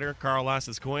his sweater? Carl lost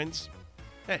his coins?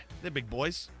 Hey, they're big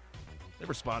boys. They're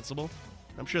responsible.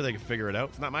 I'm sure they can figure it out.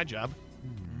 It's not my job.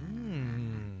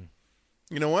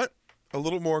 You know what? A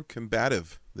little more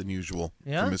combative than usual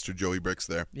from Mr. Joey Bricks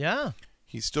there. Yeah.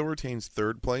 He still retains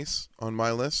third place on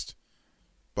my list,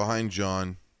 behind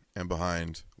John and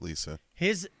behind Lisa.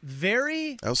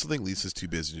 I also think Lisa's too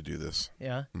busy to do this.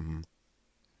 Yeah. Mm-hmm.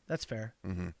 That's fair.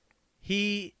 Mm-hmm.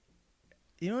 You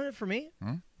know what, for me?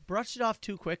 Brushed it off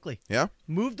too quickly. Yeah?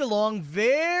 Moved along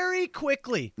very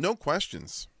quickly. No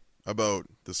questions about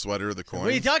the sweater, the coins.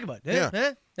 What are you talking about?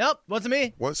 Yeah. Nope, wasn't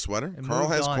me. What sweater? It Carl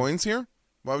moved has on. coins here?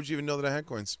 Why would you even know that I had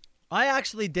coins? I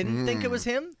actually didn't think it was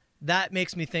him. That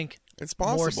makes me think it's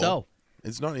possible. More so.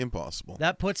 It's not impossible.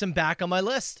 That puts him back on my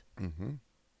list.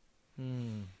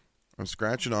 I'm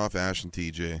scratching off Ash and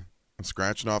TJ. I'm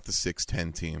scratching off the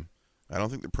 6'10" team. I don't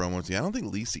think the promos. Yeah, I don't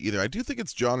think Lisa either. I do think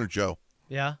it's John or Joe.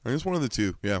 Yeah. I think it's one of the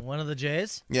two. Yeah. One of the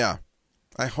J's? Yeah.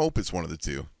 I hope it's one of the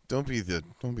two. Don't be the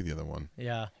other one.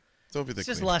 Yeah. Don't be the It's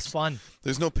just cleaner. less fun.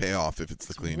 There's no payoff if it's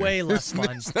the cleaner. Way less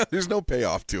fun. There's no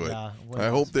payoff to it. Yeah, I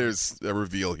hope there's a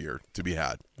reveal here to be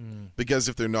had. Because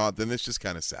if they're not, then it's just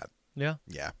kind of sad. Yeah.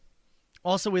 Yeah.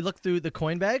 Also, we looked through the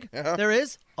coin bag. There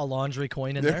is a laundry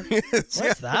coin in there.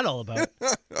 What's that all about?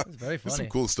 That's very funny. There's some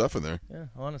cool stuff in there. Yeah,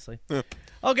 honestly.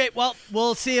 Okay, well,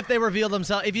 we'll see if they reveal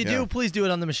themselves. If you do, please do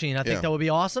it on the machine. I think that would be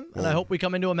awesome, and I hope we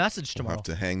come into a message tomorrow. We'll have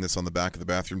to hang this on the back of the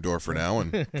bathroom door for now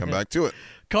and come back to it.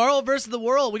 Carl versus the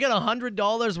World. We got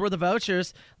 $100 worth of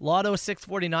vouchers. Lotto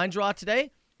 649 draw today.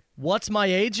 What's my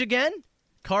age again?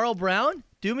 Carl Brown,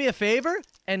 do me a favor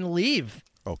and leave.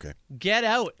 Okay. Get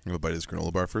out. You want to bite his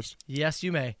granola bar first? Yes,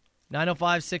 you may.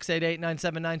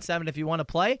 905-688-9797 if you want to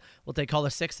play. We'll take caller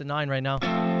 6 to 9 right now.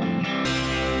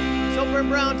 Soper and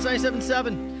Brown,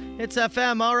 97.7. It's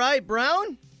FM. All right,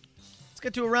 Brown. Let's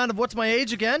get to a round of What's My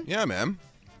Age again. Yeah, man.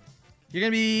 You're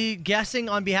going to be guessing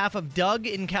on behalf of Doug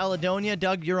in Caledonia.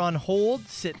 Doug, you're on hold.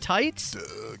 Sit tight.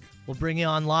 Doug. We'll bring you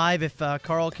on live if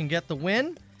Carl can get the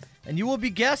win. And you will be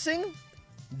guessing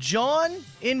John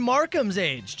in Markham's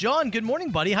age. John, good morning,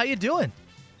 buddy. How you doing?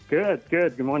 Good.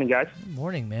 Good morning, guys. Good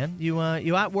morning, man. You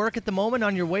at work at the moment,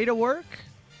 on your way to work?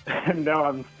 No,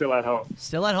 I'm still at home.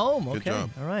 Still at home. Good Okay.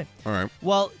 job. All right. All right.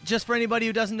 Well, just for anybody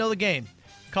who doesn't know the game,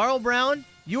 Carl Brown,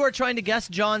 you are trying to guess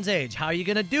John's age. How are you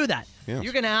going to do that? Yes.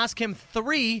 You're going to ask him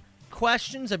 3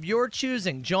 questions of your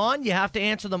choosing. John, you have to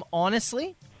answer them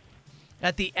honestly.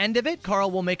 At the end of it,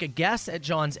 Carl will make a guess at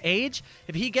John's age.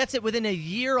 If he gets it within a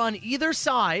year on either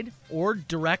side or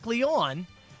directly on,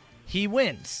 he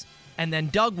wins. And then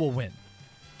Doug will win.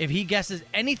 If he guesses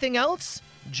anything else,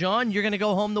 John, you're going to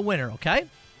go home the winner, okay?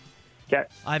 Okay.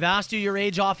 I've asked you your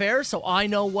age off air, so I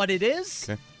know what it is.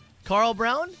 Okay. Carl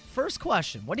Brown, first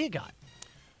question. What do you got?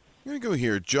 I'm going to go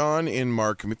here. John in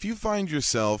Markham, if you find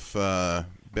yourself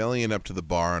bellying up to the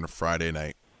bar on a Friday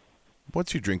night,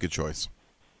 what's your drink of choice?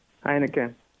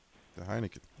 Heineken. The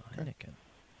Heineken. Heineken.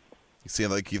 You seem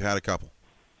like you've had a couple.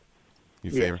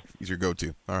 Your Yeah. favorite? Is your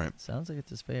go-to. All right. Sounds like it's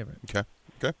his favorite. Okay.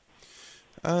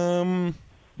 I'm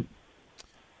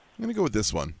going to go with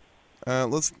this one.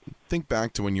 Let's think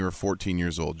back to when you were 14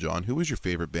 years old, John. Who was your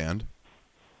favorite band?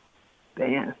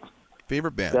 Damn.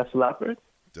 Favorite band? Def Leppard.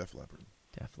 Def Leppard.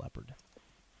 Def Leppard.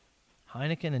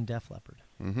 Heineken and Def Leppard.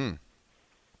 Mm-hmm.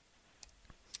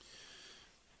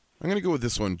 I'm going to go with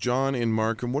this one. John in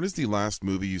Markham, what is the last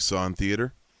movie you saw in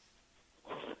theater?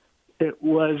 It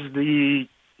was the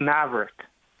Maverick.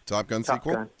 Top Gun Top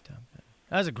sequel? Gun.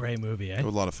 That was a great movie, eh? It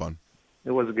was a lot of fun.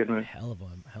 It was a good movie. Hell of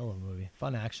a movie.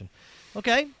 Fun action.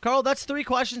 Okay, Carl, that's 3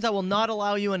 questions. I will not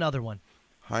allow you another one.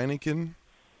 Heineken,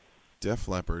 Def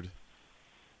Leppard,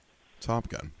 Top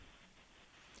Gun.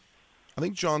 I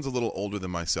think John's a little older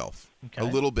than myself. Okay. A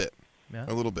little bit. Yeah.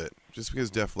 A little bit. Just because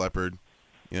Def Leppard,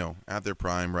 at their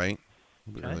prime, right?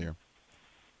 A little bit earlier.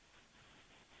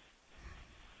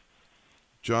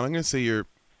 John, I'm going to say you're...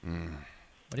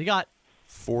 What do you got?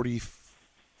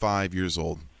 45 years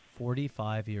old.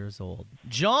 45 years old.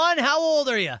 John, how old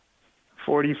are you?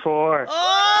 44.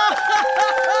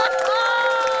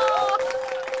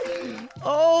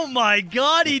 Oh my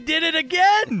God, he did it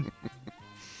again.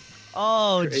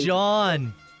 Oh,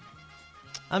 John.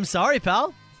 I'm sorry,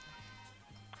 pal.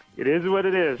 It is what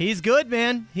it is. He's good,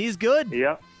 man. He's good.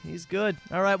 Yep. He's good.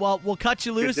 All right, well, we'll cut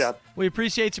you loose. job. We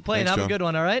appreciate you playing. Thanks, Have John. a good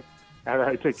one, all right? All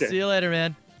right, take care. See you later,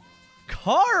 man.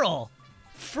 Carl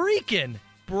freaking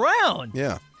Brown.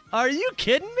 Yeah. Are you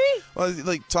kidding me? Well,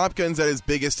 like, Top Gun's at his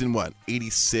biggest in what?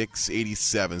 86,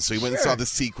 87. So he went and Sure. saw the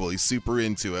sequel. He's super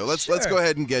into it. Let's Sure. go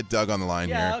ahead and get Doug on the line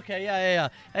Yeah, here. okay, yeah.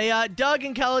 Hey, Doug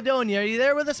in Caledonia, are you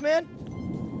there with us, man?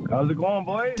 How's it going,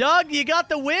 boys? Doug, you got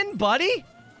the win, buddy.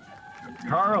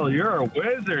 Carl, you're a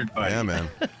wizard, buddy. Yeah, man.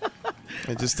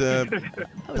 It just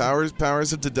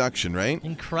powers of deduction, right?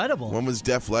 Incredible. One was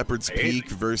Def Leppard's peak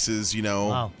versus,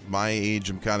 Wow. my age.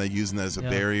 I'm kind of using that as a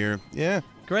barrier. Yeah.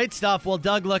 Great stuff. Well,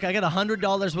 Doug, look, I got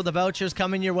 $100 worth of vouchers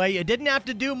coming your way. You didn't have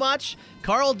to do much.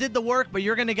 Carl did the work, but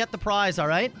you're going to get the prize, all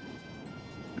right?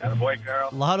 Attaboy, Carl.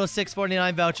 Lotto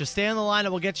 649 vouchers. Stay on the line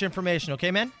and we'll get you information,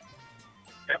 okay, man?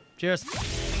 Yep. Cheers.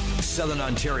 Southern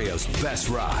Ontario's best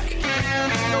rock.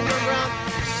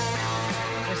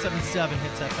 477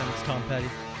 hits FM. It's Tom Petty.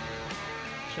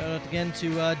 Shout out again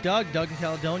to Doug. Doug in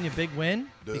Caledonia, big win.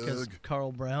 Because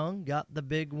Carl Brown got the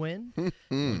big win. We'll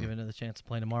give it another chance to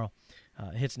play tomorrow.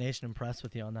 Hits Nation impressed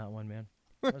with you on that one, man.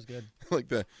 That was good. Like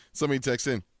that. Somebody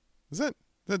texted in. Is that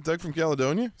Doug from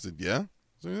Caledonia? I said, yeah.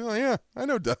 I said, oh, yeah, I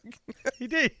know Doug. He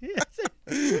did.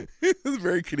 It's a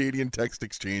very Canadian text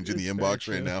exchange in the inbox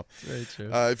right now. Very true.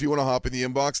 If you want to hop in the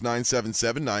inbox,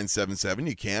 977-977,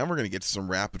 you can. We're going to get to some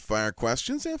rapid-fire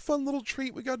questions and a fun little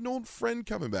treat. We got an old friend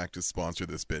coming back to sponsor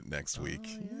this bit next week.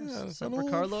 Yeah, So an for old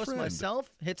Carlos, friend.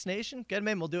 myself, Hits Nation, get him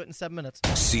in. We'll do it in 7 minutes.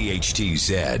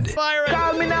 CHTZ. Fire it.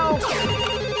 Call me now.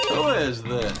 Who is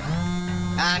this?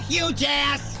 A huge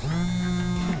ass.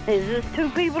 Is this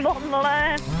 2 people on the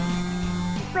line?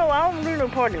 No, I don't do no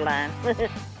party line.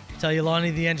 Tell you,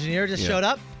 Lonnie, the engineer, just Yeah. showed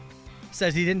up.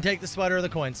 Says he didn't take the sweater or the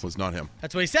coins. Was not him.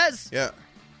 That's what he says. Yeah,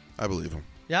 I believe him.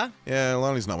 Yeah? Yeah,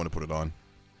 Lonnie's not want to put it on.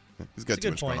 He's got That's a too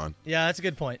good much point. going on. Yeah, that's a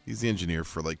good point. He's the engineer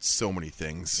for like so many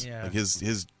things. Yeah.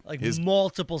 Like his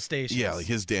multiple stations. Yeah, like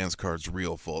his dance card's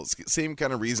real full. It's the same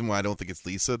kind of reason why I don't think it's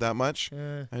Lisa that much.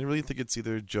 I really think it's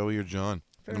either Joey or John.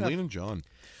 Fair I'm enough. leaning John.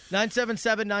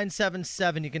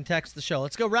 977-977. You can text the show.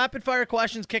 Let's go rapid fire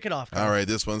questions. Kick it off. All right,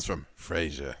 this one's from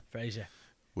Fraser. Fraser.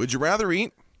 Would you rather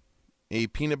eat a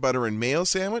peanut butter and mayo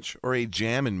sandwich or a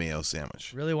jam and mayo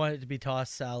sandwich? Really want it to be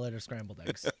tossed salad or scrambled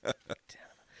eggs.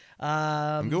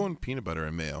 I'm going peanut butter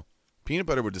and mayo. Peanut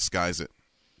butter would disguise it.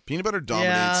 Peanut butter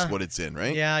dominates what it's in,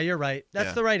 right? Yeah, you're right. That's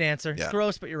Yeah. the right answer. Yeah. It's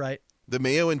gross, but you're right. The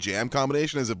mayo and jam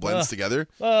combination as it blends Ugh. together.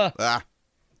 Ugh.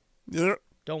 Yeah.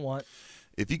 Don't want.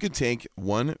 If you could take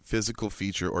one physical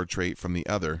feature or trait from the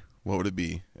other, what would it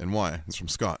be and why? It's from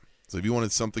Scott. So if you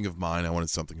wanted something of mine, I wanted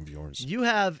something of yours. You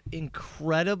have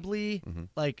incredibly, Mm-hmm.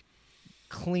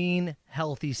 clean,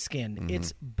 healthy skin.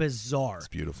 It's bizarre. It's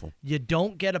beautiful. You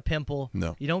don't get a pimple.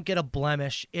 No. You don't get a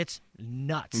blemish. It's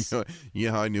nuts. You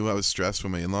know how I knew I was stressed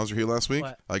when my in-laws were here last week?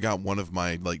 What? I got one of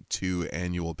my 2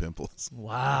 annual pimples.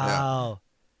 Wow.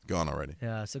 Yeah. Gone already.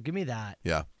 Yeah, so give me that.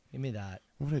 Yeah. Give me that.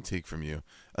 What would I take from you?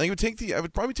 I think I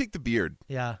would probably take the beard.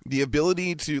 Yeah. The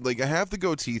ability to, I have the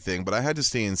goatee thing, but I had to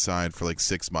stay inside for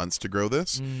 6 months to grow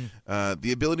this.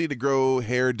 The ability to grow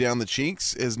hair down the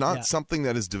cheeks is not something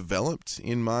that is developed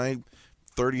in my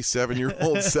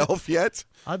 37-year-old self yet.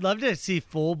 I'd love to see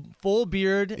full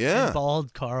beard and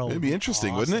bald Carl. It'd be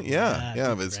interesting, wouldn't it?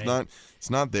 Yeah, but it's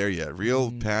not there yet.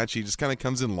 Real patchy, just kind of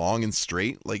comes in long and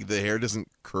straight. The hair doesn't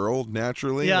curl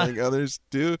naturally like others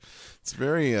do. It's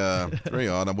very very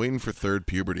odd. I'm waiting for third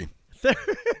puberty.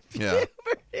 Yeah.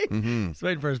 He's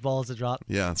waiting for his balls to drop.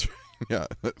 Yeah,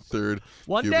 third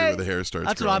one puberty day where the hair starts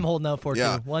That's growing. what I'm holding out for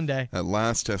too. One day. That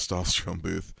last testosterone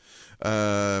booth.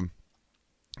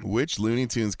 Which Looney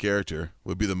Tunes character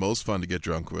would be the most fun to get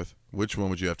drunk with? Which one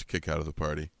would you have to kick out of the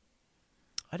party?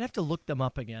 I'd have to look them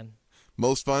up again.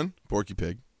 Most fun? Porky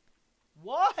Pig.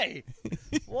 Why?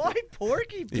 Why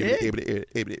Porky Pig?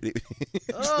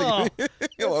 Oh,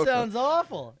 that sounds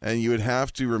awful. And you would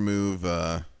have to remove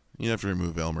Elmer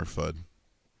Fudd.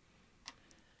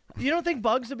 You don't think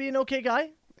Bugs would be an okay guy?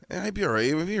 Yeah, he'd be all right.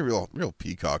 He would be a real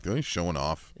peacock, though. He's showing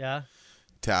off. Yeah.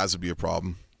 Taz would be a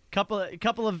problem. Couple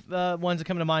of ones that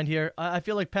come to mind here. I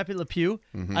feel like Pepe Le Pew.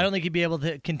 I don't think he'd be able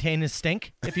to contain his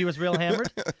stink if he was real hammered.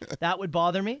 That would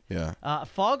bother me. Yeah.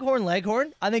 Foghorn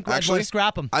Leghorn. I think I'd want to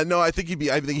scrap him. I know. I think he'd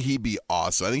be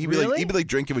awesome. I think he'd be like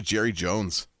drinking with Jerry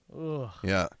Jones. Ugh.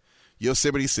 Yeah.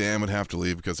 Yosemite Sam would have to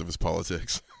leave because of his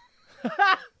politics.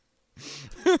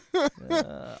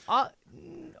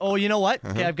 Oh, you know what?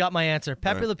 Okay, I've got my answer.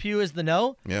 Pepe Le Pew is the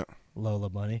no. Yeah. Lola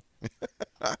Bunny.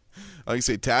 Like I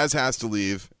say, Taz has to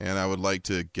leave, and I would like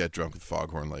to get drunk with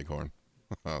Foghorn Leghorn.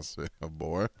 I'll say, oh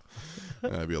boy,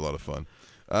 that'd be a lot of fun.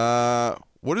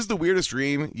 What is the weirdest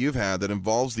dream you've had that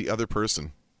involves the other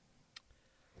person?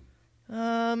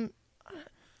 I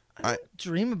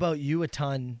dream about you a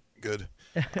ton. Good.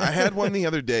 I had one the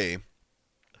other day.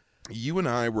 You and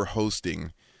I were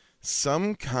hosting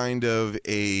some kind of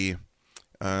a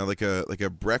like a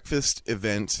breakfast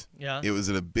event. Yeah. It was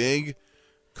at a big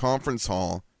conference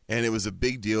hall, and it was a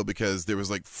big deal because there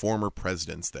was former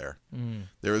presidents there.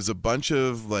 There was a bunch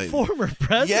of former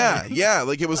presidents. Yeah.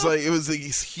 It was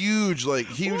this huge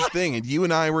thing, and you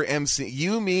and I were MC.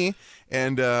 You, me,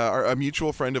 and a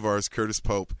mutual friend of ours, Curtis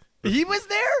Pope. He was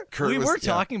there? We were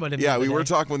talking about him. Yeah, we were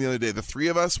talking about him the other day. The three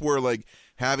of us were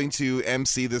having to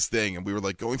MC this thing, and we were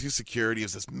going through security. It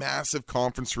was this massive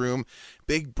conference room,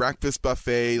 big breakfast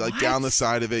buffet down the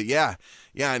side of it. Yeah,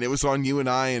 and it was on you and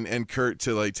I and Kurt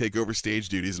to take over stage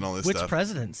duties and all this stuff. Which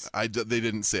presidents? They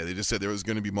didn't say. They just said there was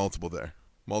going to be multiple there,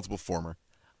 multiple former.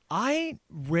 I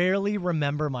rarely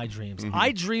remember my dreams.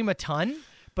 I dream a ton,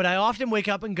 but I often wake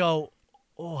up and go,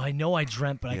 oh, I know I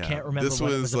dreamt, but I can't remember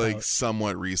what it was about.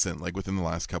 Somewhat recent, within the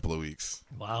last couple of weeks.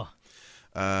 Wow.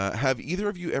 Have either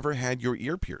of you ever had your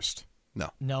ear pierced? No.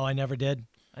 No, I never did.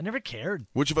 I never cared.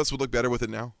 Which of us would look better with it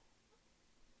now?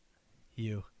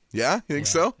 You. Yeah? You think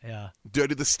so? Yeah. Do I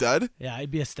do the stud? Yeah, I'd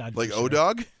be a stud. Like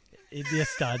O-Dog? It'd be a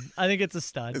stud. I think it's a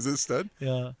stud. Is it a stud?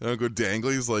 Yeah. I don't go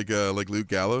danglies like Luke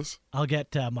Gallows? I'll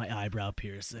get my eyebrow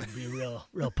pierced. It'd be real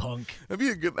punk. That'd be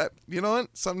a good, you know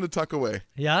what? Something to tuck away.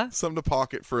 Yeah? Something to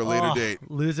pocket for a later date.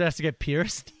 Loser has to get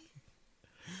pierced?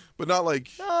 But not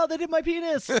oh, they did my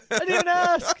penis. I didn't even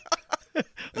ask.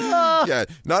 Yeah,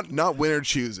 not winner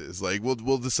chooses.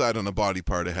 We'll decide on a body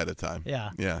part ahead of time.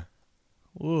 Yeah. Yeah.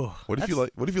 Ooh. What if you like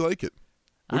it? What if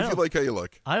you like how you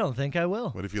look? I don't think I will.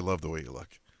 What if you love the way you look?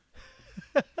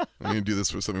 I'm going to do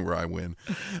this for something where I win.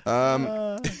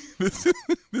 This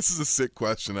is a sick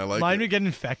question. I like Mine it. would get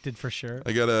infected for sure.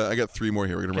 I got three more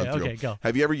here. We're going to run through. Okay, go.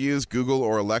 Have you ever used Google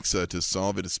or Alexa to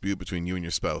solve a dispute between you and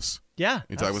your spouse? Yeah,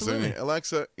 you talk absolutely. with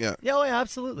Alexa? Yeah. Yeah,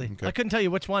 absolutely. Okay. I couldn't tell you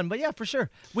which one, but yeah, for sure.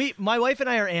 My wife and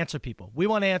I are answer people. We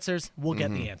want answers. We'll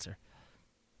get the answer.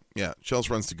 Yeah, Chels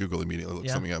runs to Google immediately.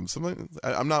 Looks something up.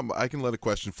 I'm not. I can let a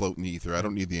question float in the ether. I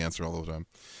don't need the answer all the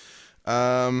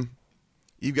time.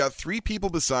 You've got three people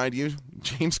beside you: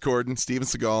 James Corden, Steven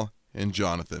Seagal, and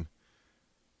Jonathan.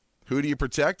 Who do you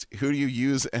protect? Who do you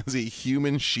use as a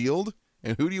human shield?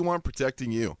 And who do you want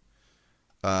protecting you?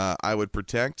 I would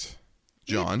protect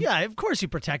John. Yeah, of course you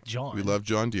protect John. We love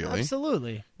John dearly.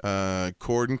 Absolutely.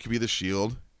 Corden could be the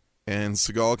shield, and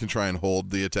Seagal can try and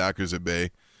hold the attackers at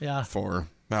bay. Yeah. For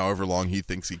however long he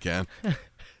thinks he can.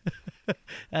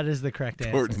 That is the correct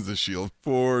answer. Cordon's the shield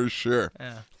for sure.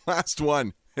 Yeah. Last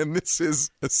one. And this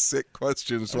is a sick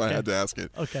question, so I had to ask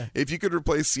it. Okay. If you could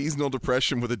replace seasonal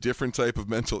depression with a different type of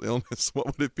mental illness, what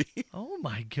would it be? Oh,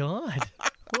 my God.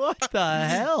 What the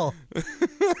hell?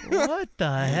 What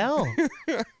the hell?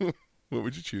 What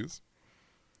would you choose?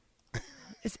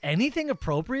 Is anything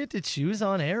appropriate to choose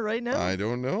on air right now? I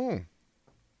don't know.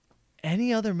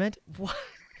 Any other what?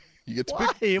 You get to Why?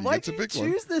 pick. You Why get to did you pick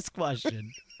one. choose this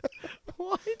question?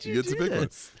 Why did you You get to do pick one.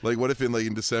 this? Like, what if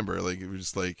in December, like, it was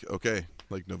just like, okay,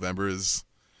 like November is,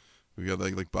 we got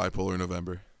like bipolar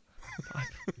November.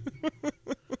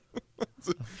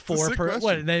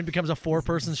 What? And then it becomes a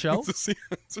 4-person show? It's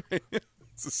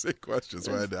a sick question. That's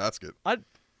why I had to ask it.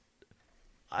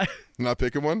 I Not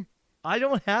picking one? I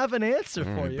don't have an answer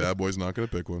All for right, you. Bad boy's not going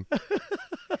to pick one.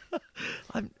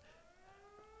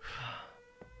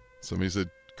 Somebody said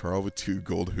Carl with 2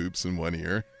 gold hoops in one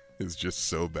ear is just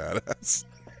so badass.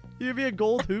 You'd be a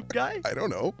gold hoop guy? I don't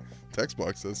know. Text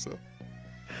box says so.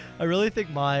 I really think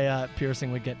my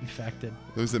piercing would get infected.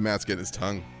 Those that Matt's getting his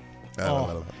tongue. I don't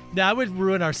know. That would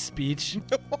ruin our speech. You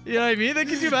know what I mean? Like,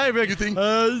 could you imagine? Like, You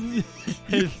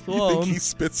think he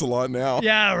spits a lot now?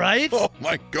 Yeah, right? Oh,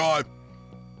 my God.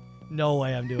 No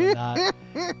way I'm doing that.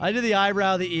 I do the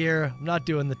eyebrow, the ear. I'm not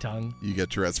doing the tongue. You get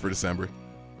Tourette's for December.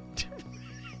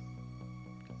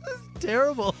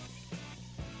 Terrible.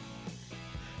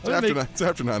 It's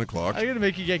after 9 o'clock. I'm going to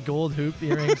make you get gold hoop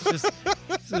earrings. This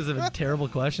is a terrible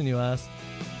question you asked.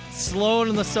 Sloan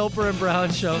on the Soper and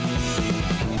Brown show.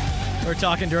 We're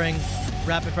talking during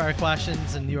rapid fire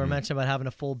questions, and you were mentioning about having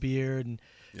a full beard, and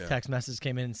text message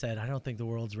came in and said, I don't think the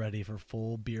world's ready for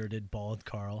full bearded bald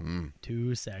Carl.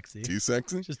 Too sexy. Too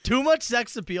sexy? Just too much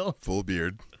sex appeal. Full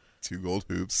beard, 2 gold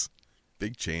hoops,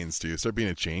 big chains too. Start being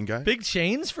a chain guy. Big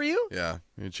chains for you? Yeah,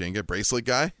 you're a chain guy, bracelet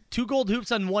guy. 2 gold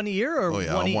hoops on one ear or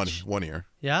one each? One ear.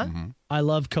 Yeah? Mm-hmm. I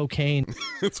love cocaine.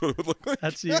 That's what it would look like.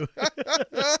 That's you.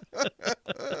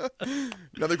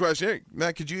 Another question here.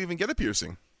 Matt, could you even get a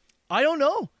piercing? I don't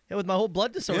know. Yeah, with my whole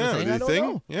blood disorder thing, I don't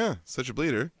know. Yeah, such a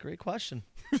bleeder. Great question.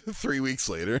 3 weeks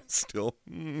later, still.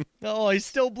 Oh, he's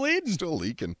still bleeding. Still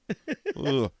leaking.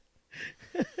 Ugh.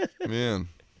 Man.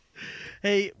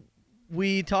 Hey,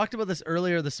 we talked about this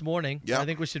earlier this morning. Yeah. I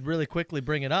think we should really quickly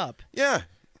bring it up. Yeah.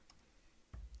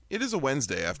 It is a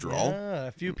Wednesday after all. Yeah,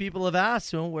 a few people have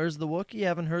asked, where's the Wookiee?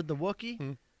 Haven't heard the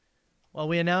Wookiee. Well,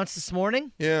 we announced this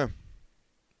morning. Yeah.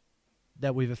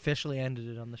 That we've officially ended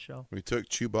it on the show. We took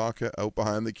Chewbacca out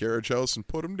behind the carriage house and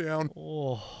put him down.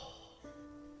 Oh.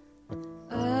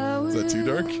 Is that too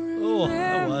dark? Oh,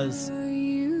 that was.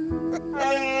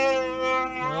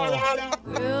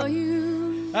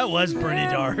 That was pretty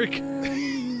dark.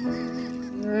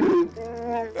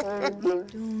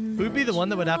 Who'd be the one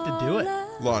that would have to do it?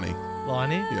 Lonnie.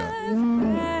 Lonnie?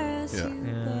 Yeah.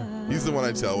 He's the one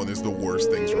I tell when there's the worst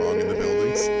things wrong in the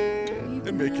buildings.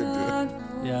 And make him do it.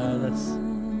 Yeah,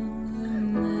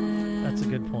 that's a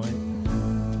good point.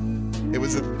 It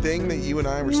was a thing that you and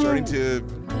I were starting to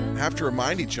have to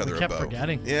remind each other We kept about.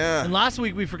 forgetting. Yeah. And last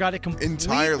week we forgot it completely.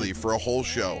 Entirely for a whole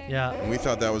show. Yeah. And we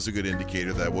thought that was a good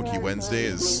indicator that Wookiee Wednesday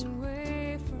is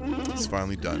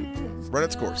finally done. Run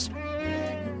its course.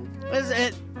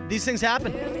 These things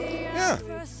happen. Yeah.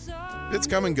 It's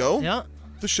come and go. Yeah.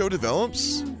 The show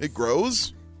develops. It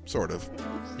grows. Sort of.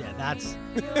 Yeah, that's...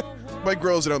 By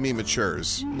grows, I don't mean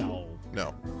matures. No.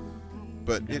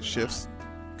 But it shifts.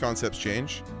 Concepts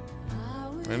change.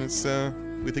 And it's,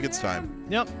 we think it's time.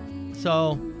 Yep.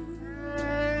 So,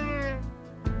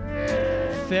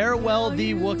 farewell,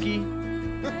 the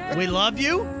Wookiee. We love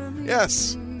you.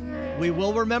 Yes. We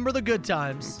will remember the good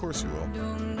times. Of course we will.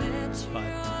 But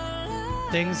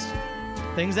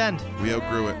things end. We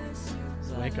outgrew it. That's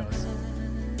the way it goes.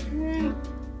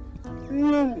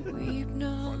 Weep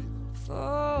not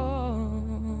for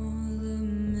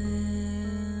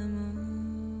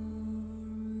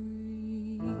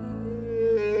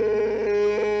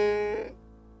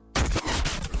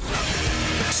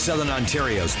the Southern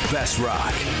Ontario's best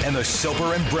rock and the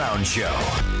Soper and Brown Show.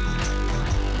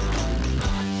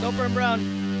 Soper and Brown,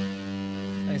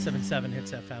 97.7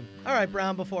 Hits FM. All right,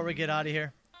 Brown, before we get out of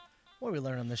here, what did we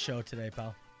learn on this show today,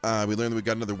 pal? We learned that we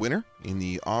got another winner in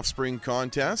the Offspring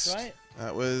contest. That's right.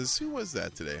 That was, who was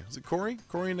that today? Was it Corey?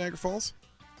 Corey in Niagara Falls?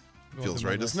 Feels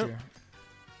right, doesn't it?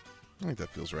 I think that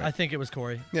feels right. I think it was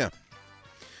Corey. Yeah.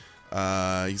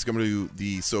 He's coming to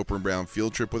the Soper and Brown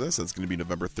field trip with us. That's going to be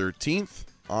November 13th.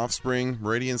 Offspring,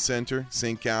 Meridian Center,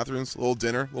 St. Catharines. A little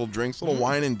dinner, little drinks, a little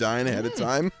wine and dine ahead of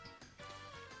time.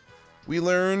 We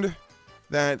learned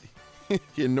that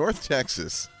in North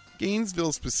Texas,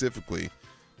 Gainesville specifically,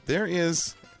 there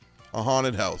is a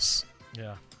haunted house.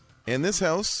 Yeah. And this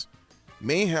house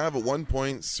may have at one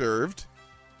point served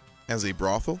as a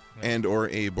brothel and or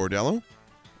a bordello.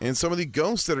 And some of the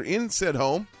ghosts that are in said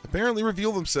home apparently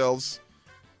reveal themselves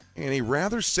in a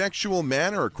rather sexual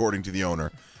manner, according to the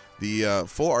owner. The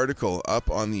full article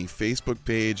up on the Facebook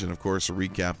page, and of course a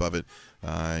recap of it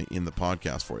in the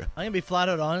podcast for you. I'm going to be flat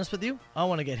out honest with you. I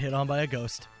want to get hit on by a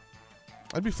ghost.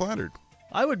 I'd be flattered.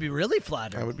 I would be really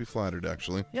flattered. I would be flattered,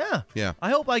 actually. Yeah. Yeah.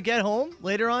 I hope I get home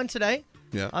later on today.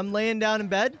 Yeah. I'm laying down in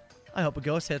bed. I hope a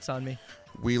ghost hits on me.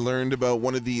 We learned about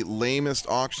one of the lamest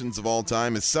auctions of all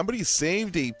time as somebody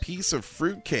saved a piece of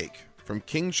fruitcake from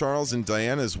King Charles and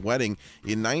Diana's wedding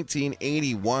in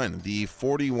 1981. The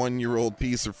 41-year-old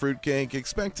piece of fruitcake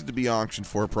expected to be auctioned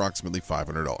for approximately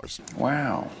 $500.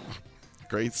 Wow.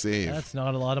 Great save. That's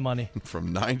not a lot of money.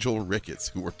 From Nigel Ricketts,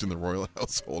 who worked in the royal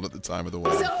household at the time of the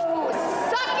wedding. So,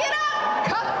 suck it up,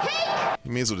 cupcake!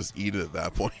 You may as well just eat it at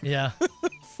that point. Yeah.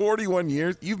 41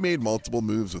 years. You've made multiple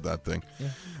moves with that thing.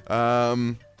 Yeah.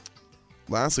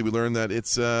 Lastly, we learned that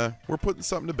it's we're putting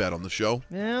something to bed on the show.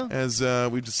 Yeah. As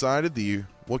we've decided, the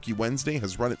Wookiee Wednesday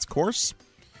has run its course.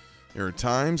 There are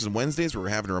times and Wednesdays where we're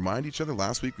having to remind each other.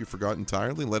 Last week we forgot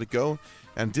entirely, let it go,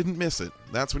 and didn't miss it.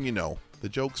 That's when you know the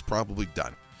joke's probably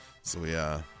done. So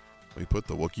we put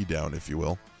the Wookiee down, if you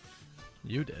will.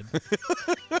 You did.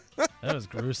 That was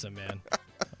gruesome, man.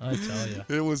 I tell you.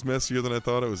 It was messier than I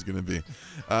thought it was going to be.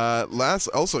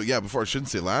 Before I shouldn't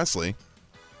say lastly,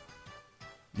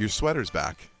 your sweater's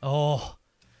back. Oh.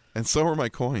 And so are my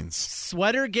coins.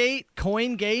 Sweater gate,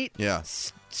 coin gate, yeah,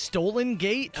 stolen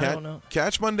gate. I don't know.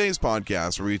 Catch Monday's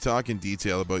podcast where we talk in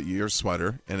detail about your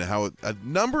sweater and how a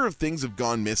number of things have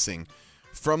gone missing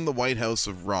from the White House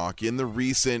of Rock in the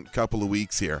recent couple of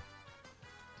weeks here.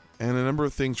 And a number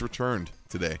of things returned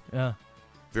today. Yeah.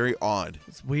 Very odd.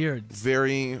 It's weird.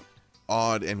 Very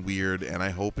odd and weird, and I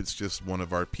hope it's just one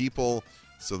of our people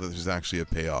so that there's actually a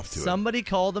payoff to it. Somebody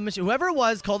called the machine. Whoever it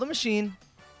was, call the machine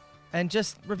and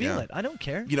just reveal it. I don't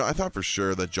care. You know, I thought for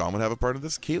sure that John would have a part of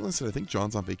this. Caitlin said, I think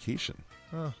John's on vacation.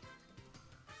 Oh.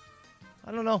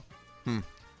 I don't know.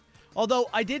 Although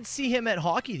I did see him at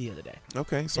hockey the other day.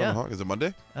 Okay, so is it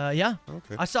Monday? Yeah.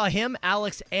 Okay. I saw him,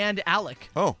 Alex, and Alec.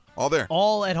 Oh, all there.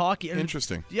 All at hockey.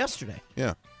 Interesting. Yesterday.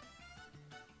 Yeah.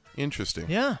 Interesting.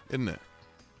 Yeah. Isn't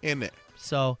it?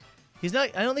 So he's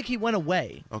not. I don't think he went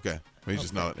away. Okay. He's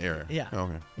just not an error. Yeah.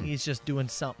 Okay. He's just doing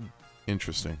something.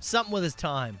 Interesting. Something with his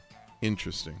time.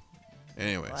 Interesting.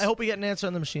 Anyways. I hope we get an answer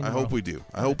on the machine. I hope we do.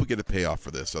 I hope we get a payoff for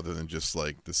this other than just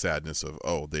like the sadness of,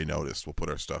 oh, they noticed. We'll put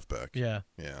our stuff back. Yeah.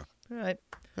 Yeah. All right.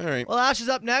 All right. Well, Ash is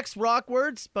up next. Rock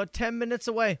Words, about 10 minutes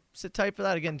away. Sit tight for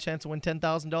that. Again, chance to win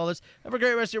 $10,000. Have a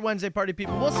great rest of your Wednesday, party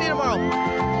people. We'll see you tomorrow.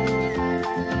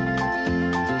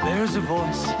 There's a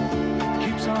voice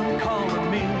keeps on calling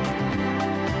me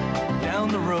down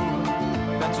the road.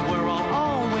 That's where I'll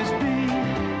always be.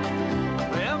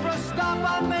 Every stop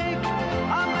I make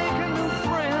a new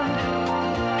friend.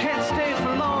 Can't stay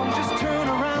for long, just turn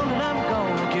around and I'm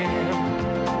gone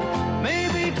again.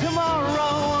 Maybe tomorrow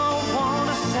I'll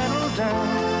wanna settle down.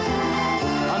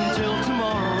 Until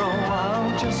tomorrow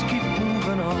I'll just keep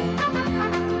moving on.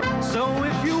 So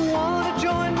if you wanna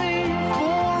join me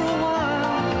for a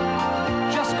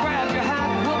while, just grab your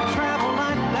hat, we'll travel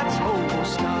like that's old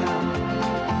style.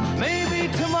 Maybe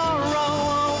tomorrow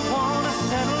I'll wanna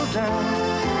settle down.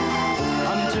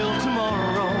 Until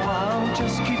tomorrow I'll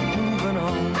just keep moving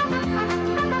on.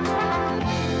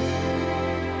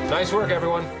 Nice work,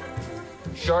 everyone.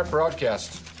 Sharp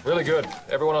broadcast. Really good.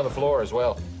 Everyone on the floor as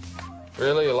well.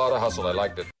 Really a lot of hustle. I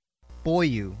liked it. Boy,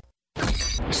 you.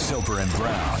 Soper and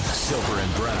Brown.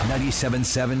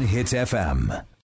 97.7 Hits FM.